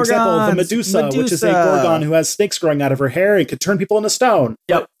 Like, for example, the Medusa, which is a Gorgon who has snakes growing out of her hair and could turn people into stone.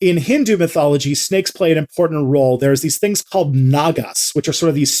 Yep. In Hindu mythology, snakes play an important role. There's these things called Nagas, which are sort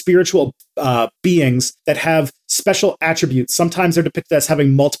of these spiritual beings that have special attributes. Sometimes they're depicted as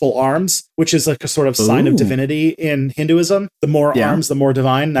having multiple arms, which is like a sort of sign of divinity in Hinduism. The more arms, the more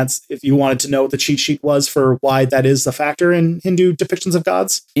divine. That's if you wanted to know what the cheat sheet was for why that is the factor in Hindu depictions of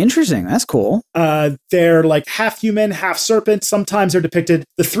gods. Interesting. That's cool. They're like half human, half serpent. Sometimes they're depicted.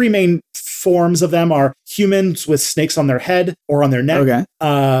 The three main forms of them are humans with snakes on their head or on their neck,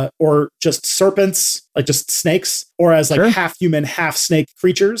 or just serpents, like just snakes, or as like half human, half snake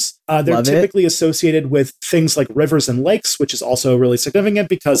creatures. They're typically associated with things like rivers and lakes, which is also really significant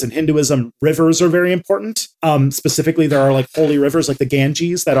because in Hinduism, rivers are very important. Specifically, there are like holy rivers like the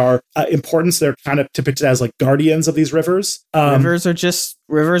Ganges that are important. So they're kind of depicted as like guardians of these rivers. Rivers are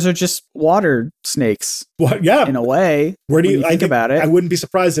just water snakes. Well, yeah, in a way. Where do you think about it? I wouldn't be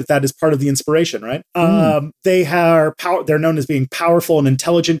surprised if that is part of the inspiration, right? They are they're known as being powerful and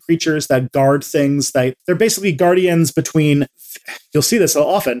intelligent creatures that guard things. They're basically guardians between. You'll see this so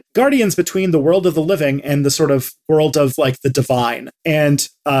often. Guardians between the world of the living and the sort of world of like the divine. And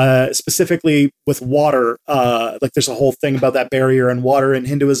specifically with water, like there's a whole thing about that barrier in water in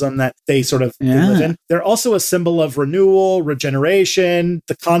Hinduism that they sort of live in. They're also a symbol of renewal, regeneration,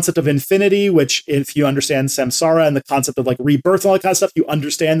 the concept of infinity, which if you understand samsara and the concept of like rebirth and all that kind of stuff, you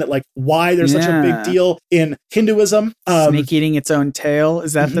understand that like why there's such a big deal in Hinduism. Snake eating its own tail.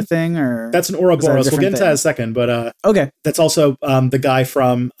 Is that the thing? Or that's an Ouroboros. We'll get into that in a second, but okay. That's also also the guy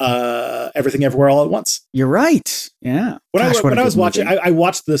from Everything Everywhere All at Once. You're right. Yeah. When I was watching, I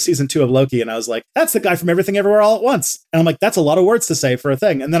watched the season 2 of Loki, and I was like, that's the guy from Everything Everywhere All at Once. And I'm like, that's a lot of words to say for a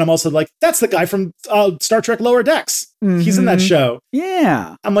thing. And then I'm also like, that's the guy from Star Trek Lower Decks. Mm-hmm. He's in that show.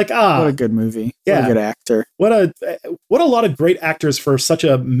 Yeah. I'm like, what a good movie. Yeah. What a good actor. What a lot of great actors for such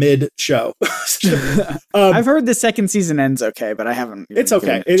a mid show. I've heard the second season ends okay, but I haven't. It's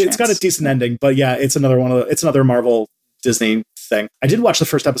okay. It's got a decent ending, but yeah, it's another Marvel Disney thing. I did watch the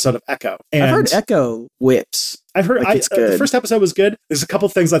first episode of Echo. And I've heard Echo whips. I've heard it's good. The first episode was good. There's a couple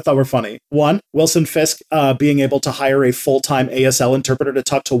things I thought were funny. One, Wilson Fisk being able to hire a full-time ASL interpreter to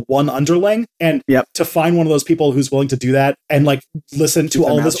talk to one underling, and to find one of those people who's willing to do that and like listen to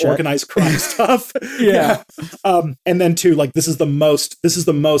all of this organized crime stuff. Yeah. And then two, like this is the most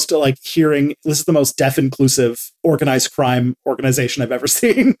deaf inclusive organized crime organization I've ever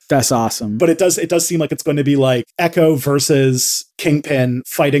seen. That's awesome. But it does seem like it's going to be like Echo versus Kingpin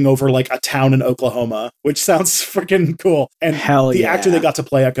fighting over like a town in Oklahoma, which sounds freaking cool. And the actor they got to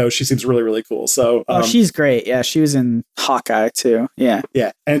play Echo, she seems really, really cool. So she's great. Yeah, she was in Hawkeye too. Yeah.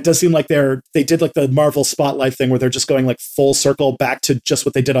 Yeah. And it does seem like they did like the Marvel Spotlight thing where they're just going like full circle back to just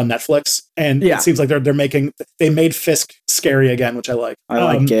what they did on Netflix. And it seems like they made Fisk scary again, which I like. I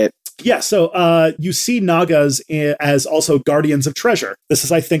like it. Yeah, so you see Nagas as also guardians of treasure. This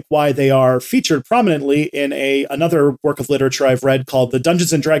is, I think, why they are featured prominently in another work of literature I've read called the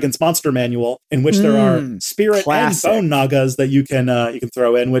Dungeons and Dragons Monster Manual, in which there are spirit and bone Nagas that you can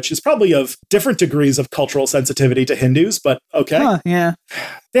throw in, which is probably of different degrees of cultural sensitivity to Hindus, but okay. Yeah.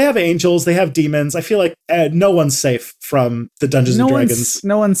 They have angels, they have demons. I feel like no one's safe from the Dungeons and Dragons.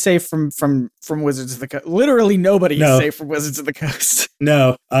 No one's safe from Wizards of the Coast. Literally nobody is safe from Wizards of the Coast.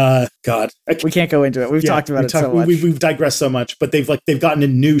 No. God. We can't go into it. We've talked about it so much. We've digressed so much, but they've gotten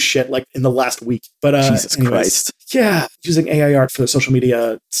into new shit like in the last week. But Jesus Christ. Yeah, using AI art for the social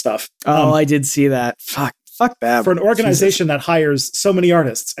media stuff. I did see that. Fuck them. For an organization that hires so many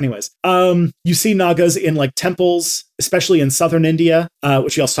artists. Anyways, you see Nagas in like temples, especially in southern India,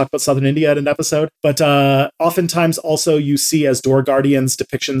 which we also talked about southern India in an episode. But oftentimes also you see as door guardians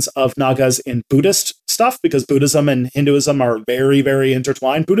depictions of Nagas in Buddhist stuff, because Buddhism and Hinduism are very, very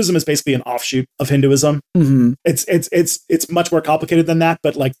intertwined. Buddhism is basically an offshoot of Hinduism. Mm-hmm. It's much more complicated than that,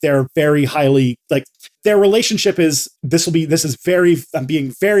 but like they're very highly like their relationship is I'm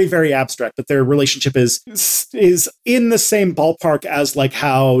being very, very abstract, but their relationship is in the same ballpark as like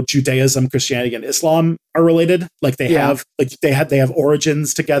how Judaism, Christianity, and Islam are related. Like they have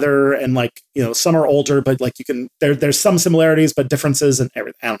origins together, and like, you know, some are older, but like there's some similarities but differences and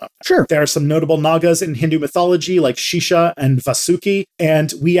everything. I don't know. Sure. There are some notable Nagas in Hindu mythology like Shisha and Vasuki,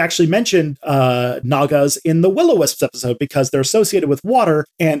 and we actually mentioned Nagas in the Will-O-Wisps episode because they're associated with water,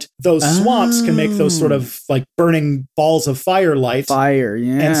 and those swamps can make those sort of like burning balls of firelight. Fire,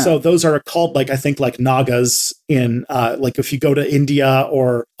 yeah. And so those are called like, I think like Nagas in like if you go to India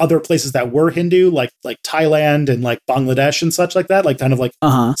or other places that were Hindu, like Thailand and like Bangladesh and such like that, like kind of like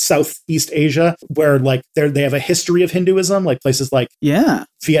Southeast Asia, where like they have a history of Hinduism, like places like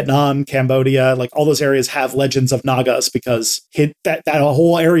Vietnam, Cambodia, like all those areas have legends of Nagas because that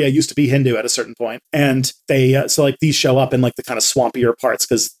whole area used to be Hindu at a certain point. And they, so like these show up in like the kind of swampier parts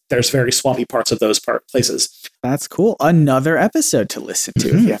because there's very swampy parts of those places. That's cool. Another episode to listen to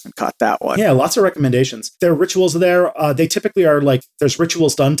if you haven't caught that one. Yeah, lots of recommendations. There are rituals there. They typically are like, there's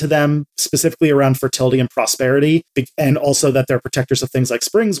rituals done to them specifically around fertility and prosperity, and also that they're protectors of things like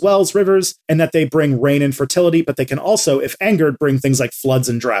springs, wells, rivers, and that they bring rain and fertility, but they can also, if angered, bring things like floods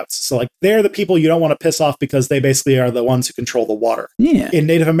and droughts. So like they're the people you don't want to piss off because they basically are the ones who control the water. Yeah. In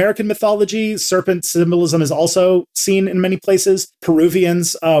Native American mythology, serpent symbolism is also seen in many places.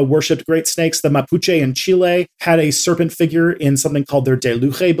 Peruvians worshipped great snakes. The Mapuche in Chile had a serpent figure in something called their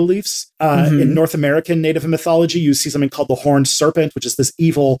Deluge beliefs. In North American Native mythology, you see something called the horned serpent, which is this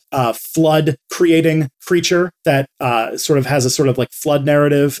evil flood creating creature that sort of has a sort of like flood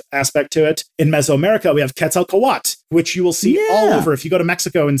narrative aspect to it. In Mesoamerica, we have Quetzalcoatl, which you will see all over. If you go to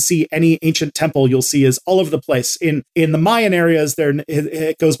Mexico and see any ancient temple, you'll see is all over the place. In the Mayan areas,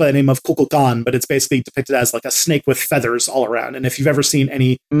 it goes by the name of Kukulkan, but it's basically depicted as like a snake with feathers all around. And if you've ever seen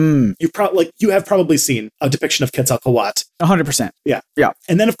any, you have probably seen a depiction of Quetzalcoatl. 100%. Yeah. Yeah.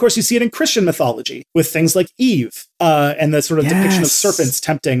 And then, of course, you see it in Christian mythology with things like Eve and the sort of depiction of serpents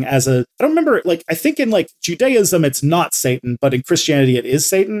tempting as I don't remember, like, I think in like Judaism, it's not Satan, but in Christianity, it is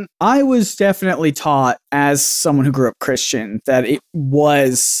Satan. I was definitely taught as someone who grew up Christian, that it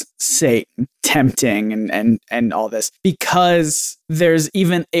was Satan tempting and all this, because there's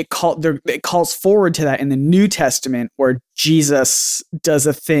even it calls forward to that in the New Testament, where Jesus does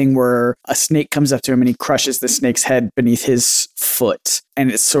a thing where a snake comes up to him and he crushes the snake's head beneath his foot, and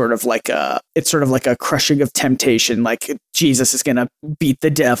it's sort of like a crushing of temptation, like Jesus is gonna beat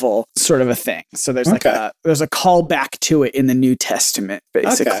the devil, sort of a thing. So there's there's a call back to it in the New Testament,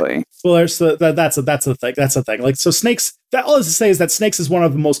 basically. Okay. Well, that's the thing. That's the thing. Like, so snakes. That all is to say is that snakes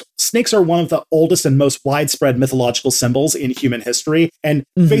are one of the oldest and most widespread mythological symbols in human history. And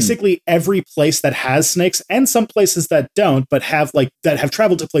basically every place that has snakes, and some places that don't, but have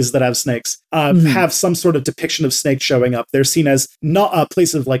traveled to places that have snakes, have some sort of depiction of snakes showing up. They're seen as not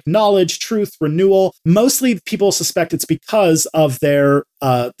places of like knowledge, truth, renewal. Mostly people suspect it's because of their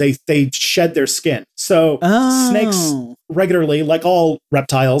they shed their skin. So snakes regularly, like all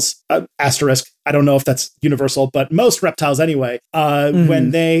reptiles, asterisk, I don't know if that's universal, but most reptiles anyway,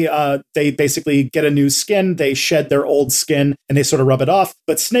 when they basically get a new skin, they shed their old skin and they sort of rub it off.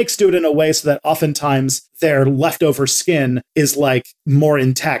 But snakes do it in a way so that oftentimes their leftover skin is like more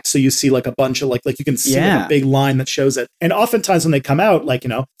intact. So you see like a bunch of like you can see like a big line that shows it. And oftentimes when they come out, like,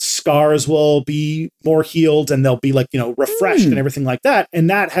 scars will be more healed and they'll be like, refreshed and everything like that. And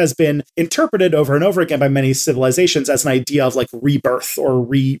that has been interpreted over and over again by many civilizations as an idea of like rebirth or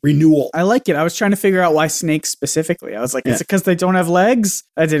renewal. I like it. I was trying to figure out why snakes specifically. I was like, is it because they don't have legs?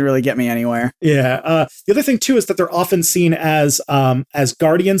 That didn't really get me anywhere. Yeah. The other thing too is that they're often seen as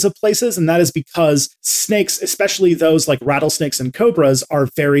guardians of places, and that is because snakes, especially those like rattlesnakes and cobras, are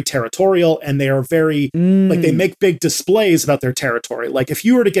very territorial, and they are very like they make big displays about their territory. Like if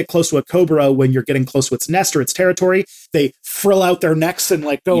you were to get close to a cobra when you're getting close to its nest or its territory, they frill out their necks and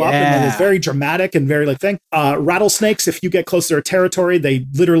like go up, and it's very dramatic and very like thing. Rattlesnakes, if you get close to their territory, they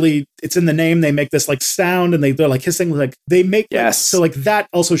literally, it's in the name, they make this like sound and they're like hissing, like they make so like that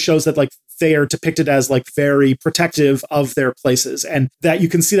also shows that like they are depicted as like very protective of their places, and that you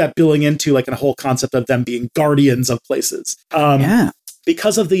can see that building into like a whole concept of them being guardians of places.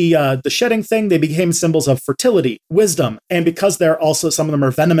 Because of the shedding thing, they became symbols of fertility, wisdom, and because they're also, some of them are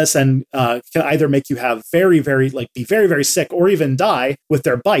venomous and can either make you have be very, very sick or even die with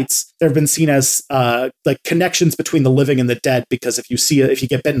their bites. They've been seen as like connections between the living and the dead, because if you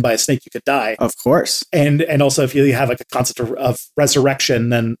get bitten by a snake, you could die. Of course. And also if you have like a concept of resurrection,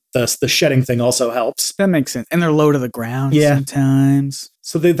 then the shedding thing also helps. That makes sense. And they're low to the ground sometimes.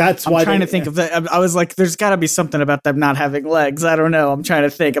 So that's why I'm trying to think of that. I was like, there's got to be something about them not having legs. I don't know. I'm trying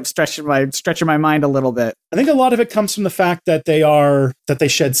to think. I'm stretching my mind a little bit. I think a lot of it comes from the fact that they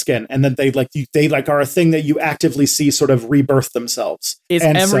shed skin, and that they are a thing that you actively see sort of rebirth themselves. It's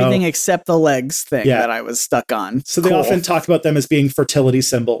everything except the legs thing that I was stuck on. So they often talk about them as being fertility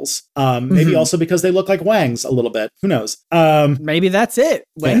symbols. Maybe also because they look like wangs a little bit. Who knows? Maybe that's it.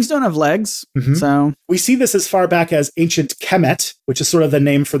 Wangs don't have legs. So we see this as far back as ancient Kemet, which is sort of the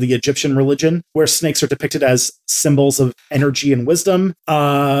name for the Egyptian religion, where snakes are depicted as symbols of energy and wisdom,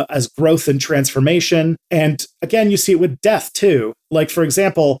 as growth and transformation. And again, you see it with death too. Like, for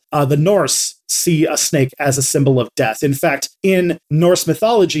example, the Norse see a snake as a symbol of death. In fact, in Norse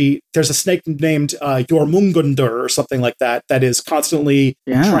mythology, there's a snake named Jormungundur or something like that is constantly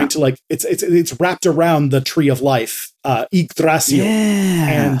trying to like, it's wrapped around the tree of life, Yggdrasil,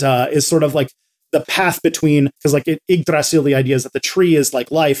 and is sort of like the path between, because like Yggdrasil, the idea is that the tree is like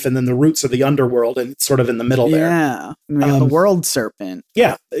life, and then the roots are the underworld, and it's sort of in the middle there. Yeah, the world serpent.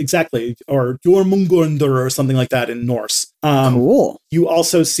 Yeah, exactly. Or Jormungundur or something like that in Norse. Cool. You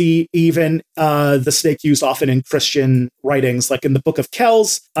also see even the snake used often in Christian writings, like in the Book of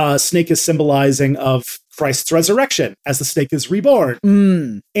Kells, snake is symbolizing of Christ's resurrection as the snake is reborn.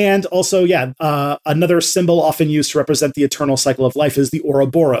 And also, another symbol often used to represent the eternal cycle of life is the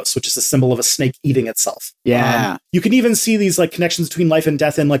Ouroboros, which is a symbol of a snake eating itself. You can even see these like connections between life and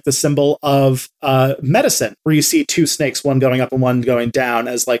death in like the symbol of medicine, where you see two snakes, one going up and one going down,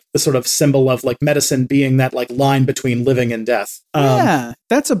 as like the sort of symbol of like medicine being that like line between living and death.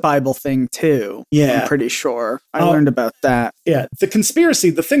 That's a Bible thing too. I'm pretty sure. I learned about that. Yeah. The conspiracy,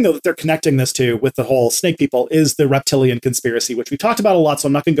 the thing though that they're connecting this to with the whole snake people is the reptilian conspiracy, which we talked about a lot, so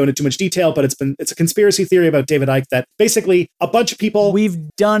I'm not going to go into too much detail, but it's a conspiracy theory about David Icke that basically a bunch of people... We've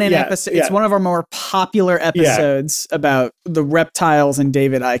done an episode. It's one of our more popular episodes about the reptiles and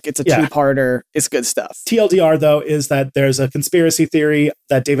David Icke. It's a two-parter. It's good stuff. TLDR, though, is that there's a conspiracy theory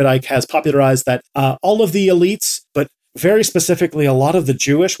that David Icke has popularized that all of the elites, but very specifically, a lot of the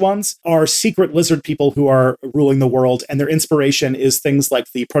Jewish ones are secret lizard people who are ruling the world, and their inspiration is things like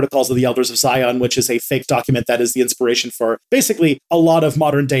the Protocols of the Elders of Zion, which is a fake document that is the inspiration for basically a lot of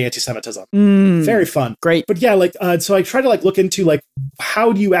modern day anti-Semitism. Very fun. Great. But yeah, so I try to look into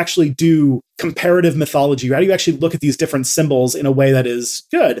how do you actually do comparative mythology? How do you actually look at these different symbols in a way that is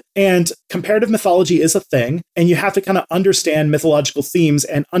good? And comparative mythology is a thing, and you have to kind of understand mythological themes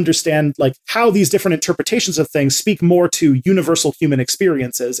and understand how these different interpretations of things speak more to universal human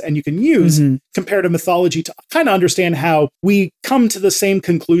experiences. And you can use comparative mythology to kind of understand how we come to the same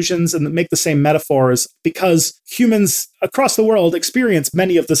conclusions and make the same metaphors because humans across the world experience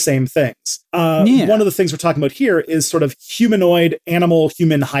many of the same things. One of the things we're talking about here is sort of humanoid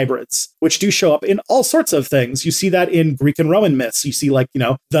animal-human hybrids, which do show up in all sorts of things. You see that in Greek and Roman myths. You see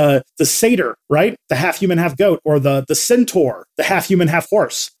the satyr, right? The half human, half goat, or the centaur, the half human, half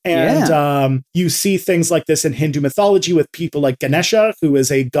horse. And you see things like this in Hindu mythology with people like Ganesha, who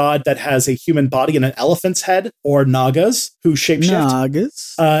is a god that has a human body and an elephant's head, or Nagas, who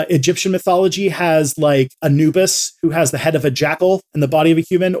shapeshift. Egyptian mythology has Anubis, who has the head of a jackal and the body of a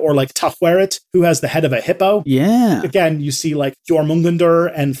human, or Tahueret, who has the head of a hippo. Yeah. Again, you see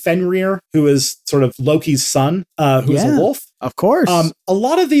Jormungandr and Fenrir, who is sort of Loki's son, who's a wolf. Of course. A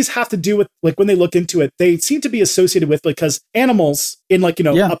lot of these have to do with, when they look into it, they seem to be associated with, because animals in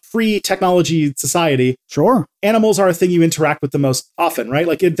a pre-technology society, sure, animals are a thing you interact with the most often,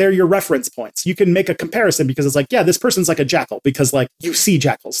 right? They're your reference points. You can make a comparison because it's this person's like a jackal because you see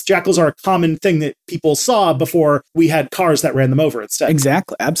jackals. Jackals are a common thing that people saw before we had cars that ran them over instead.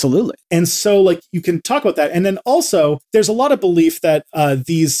 Exactly. Absolutely. And so you can talk about that. And then also there's a lot of belief that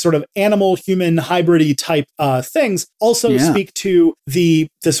these sort of animal-human hybrid-y type things also speak to the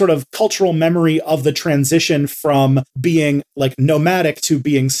sort of cultural memory of the transition from being nomadic to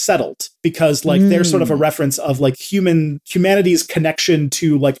being settled, because they're sort of a reference of humanity's connection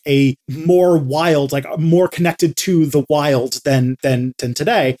to a more wild, more connected to the wild than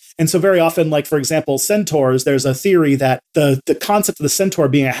today. And so very often, for example, centaurs, there's a theory that the concept of the centaur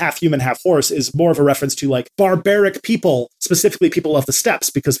being a half human, half horse is more of a reference to barbaric people, specifically people of the steppes,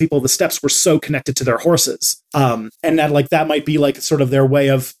 because people of the steppes were so connected to their horses. And that might be sort of their way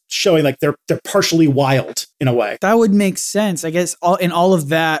of showing they're partially wild in a way. That would make sense. I guess all of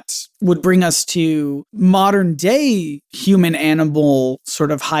that would bring us to modern day human animal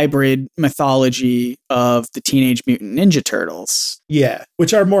sort of hybrid mythology of the Teenage Mutant Ninja Turtles. Yeah,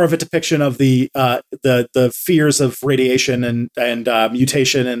 which are more of a depiction of the fears of radiation and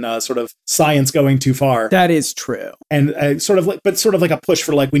mutation and sort of science going too far. That is true. And sort of a push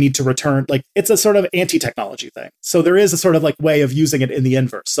for we need to return. It's a sort of anti-technology thing. So there is a sort of way of using it in the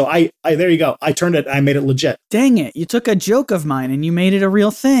inverse. So I there you go. I turned it. I made it legit. Dang it! You took a joke of mine and you made it a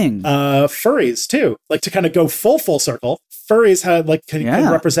real thing. Furries too, to kind of go full circle. Furries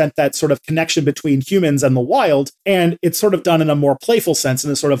can represent that sort of connection between humans and the wild, and it's sort of done in a more playful sense,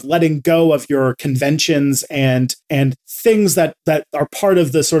 and it's sort of letting go of your conventions and things that are part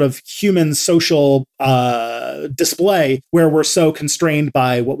of the sort of human social display, where we're so constrained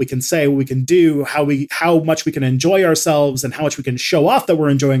by what we can say, what we can do, how much we can enjoy ourselves, and how much we can show off that we're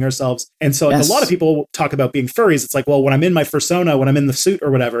enjoying ourselves. And so a lot of people talk about being furries. It's well, when I'm in my fursona, when I'm in the suit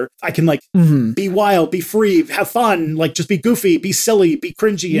or whatever, I can be wild, be free, have fun, just be goofy, be silly, be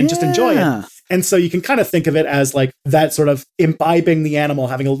cringy, and just enjoy it. And so you can kind of think of it as that sort of imbibing the animal,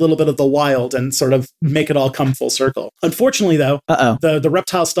 having a little bit of the wild, and sort of make it all come full circle. Unfortunately, though, the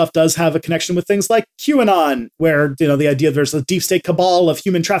reptile stuff does have a connection with things like QAnon, where the idea there's a deep state cabal of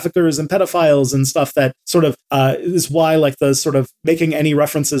human traffickers and pedophiles and stuff that sort of is why the sort of making any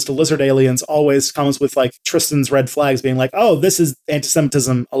references to lizard aliens always comes with Tristan's red flags being oh, this is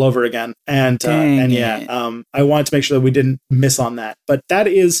anti-Semitism all over again. And I wanted to make sure that we didn't miss on that. But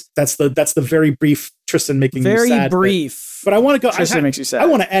that's the very brief Tristan making you sad. Very brief. But I want to go. Tristan makes you sad. I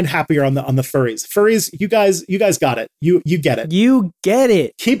want to end happier on the furries. Furries, you guys got it. You get it. You get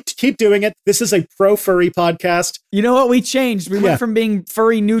it. Keep doing it. This is a pro furry podcast. You know what? We changed. We went from being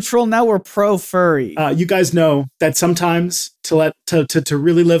furry neutral. Now we're pro furry. You guys know that sometimes to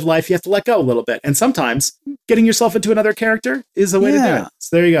really live life, you have to let go a little bit, and sometimes getting yourself into another character is a way to do it.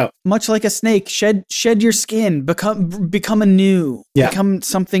 So there you go. Much like a snake, shed your skin, become anew, become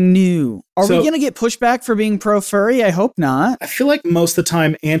something new. Are we going to get pushback for being pro furry? I hope not. I feel like most of the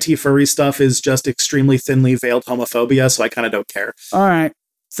time anti-furry stuff is just extremely thinly veiled homophobia, so I kind of don't care. All right.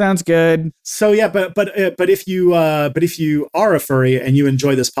 Sounds good. So yeah, but if you are a furry and you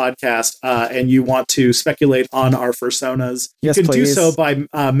enjoy this podcast and you want to speculate on our fursonas, you can do so by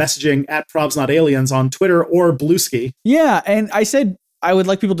messaging @ProbsNotAliens on Twitter or Bluesky. Yeah, and I said I would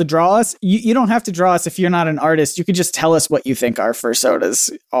like people to draw us. You don't have to draw us if you're not an artist. You could just tell us what you think our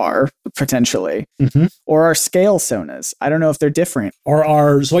fursonas are, potentially. Mm-hmm. Or our scale sonas. I don't know if they're different. Or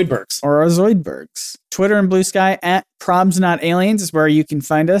our Zoidbergs. Or our Zoidbergs. Twitter and Blue Sky at Probs Not Aliens is where you can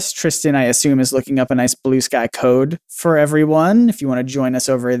find us. Tristan, I assume, is looking up a nice Blue Sky code for everyone if you want to join us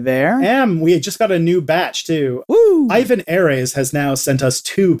over there. We just got a new batch too. Woo! Ivan Ares has now sent us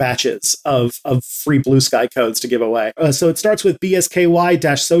 2 batches of free Blue Sky codes to give away. So it starts with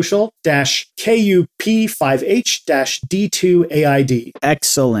BSKY-social-KUP5H-D2AID.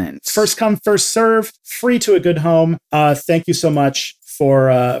 Excellent. First come, first serve, free to a good home. Thank you so much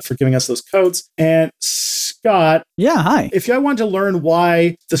for giving us those codes. And Scott, yeah, hi. If I wanted to learn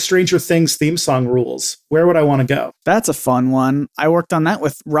why the Stranger Things theme song rules, where would I want to go? That's a fun one. I worked on that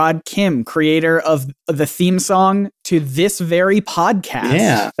with Rod Kim, creator of the theme song to this very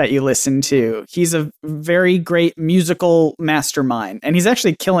podcast that you listen to. He's a very great musical mastermind, and he's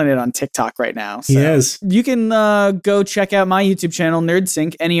actually killing it on TikTok right now. So he is. You can go check out my YouTube channel,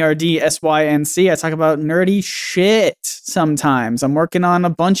 NerdSync, NERDSYNC. I talk about nerdy shit sometimes. I'm working on a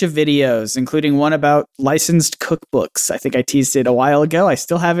bunch of videos, including one about licensed cookbooks. I think I teased it a while ago. I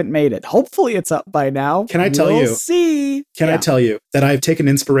still haven't made it. Hopefully it's up by now. Can I tell you? See. I tell you that I've taken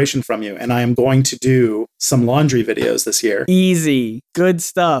inspiration from you, and I am going to do some laundry videos this year. Easy. Good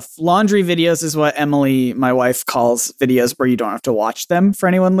stuff. Laundry videos is what Emily, my wife, calls videos where you don't have to watch them, for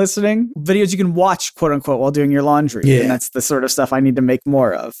anyone listening. Videos you can watch, quote unquote, while doing your laundry. Yeah. And that's the sort of stuff I need to make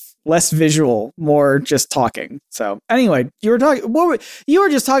more of. Less visual, more just talking. So anyway, you were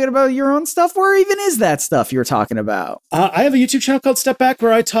just talking about your own stuff. Where even is that stuff you were talking about? I have a YouTube channel called Step Back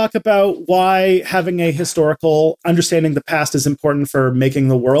where I talk about why having a historical understanding the past is important for making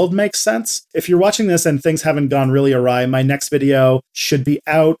the world make sense. If you're watching this and things haven't gone really awry, my next video should be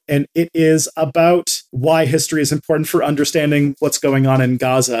out, and it is about why history is important for understanding what's going on in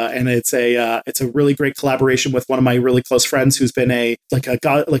Gaza. And it's a really great collaboration with one of my really close friends who's been a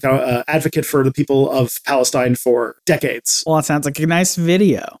advocate for the people of Palestine for decades. Well, it sounds like a nice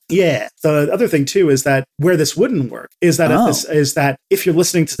video. Yeah. The other thing too is that where this wouldn't work is that if you're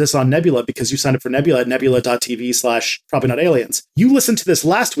listening to this on Nebula because you signed up for Nebula at nebula.tv/probably-not-aliens, you listened to this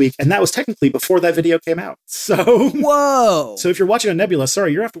last week, and that was technically before that video came out. So whoa. So if you're watching on Nebula,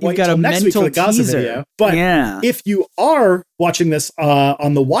 sorry, you're have to wait until next week for the Gaza video. But if you are watching this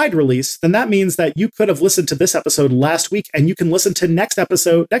on the wide release, then that means that you could have listened to this episode last week, and you can listen to next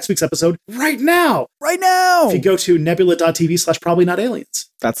week's episode right now. Right now. If you go to nebula.tv/probably-not-aliens.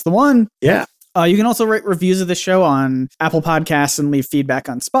 That's the one. Yeah. You can also write reviews of the show on Apple Podcasts and leave feedback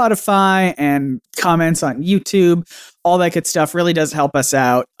on Spotify and comments on YouTube. All that good stuff really does help us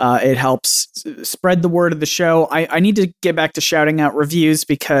out. It helps spread the word of the show. I need to get back to shouting out reviews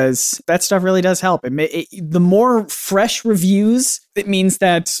because that stuff really does help. The more fresh reviews, it means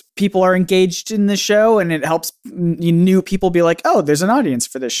that people are engaged in the show, and it helps new people be like, oh, there's an audience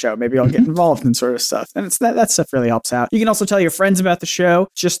for this show. Maybe I'll get involved in sort of stuff. And that stuff really helps out. You can also tell your friends about the show.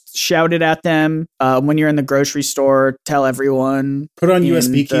 Just shout it at them. When you're in the grocery store, tell everyone. Put on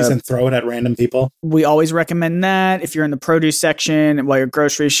USB keys and throw it at random people. We always recommend that. If you're in the produce section while you're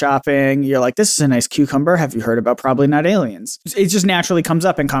grocery shopping, you're like, this is a nice cucumber. Have you heard about Probably Not Aliens? It just naturally comes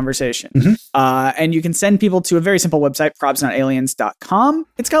up in conversation. And you can send people to a very simple website, probsnotaliens.com.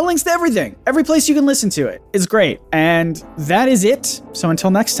 It's got links to everything. Every place you can listen to it is great. And that is it. So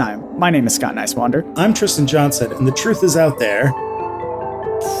until next time, my name is Scott Nicewander. I'm Tristan Johnson, and the truth is out there.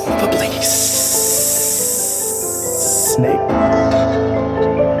 Probably snake.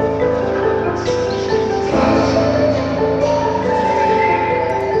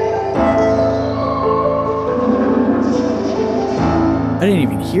 I didn't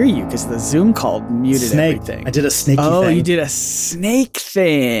even hear you because the Zoom call muted everything. I did a snaky thing. Oh, you did a snake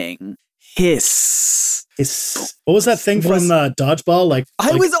thing. Hiss. What was that thing from Dodgeball?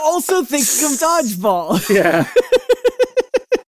 I was also thinking of Dodgeball. Yeah.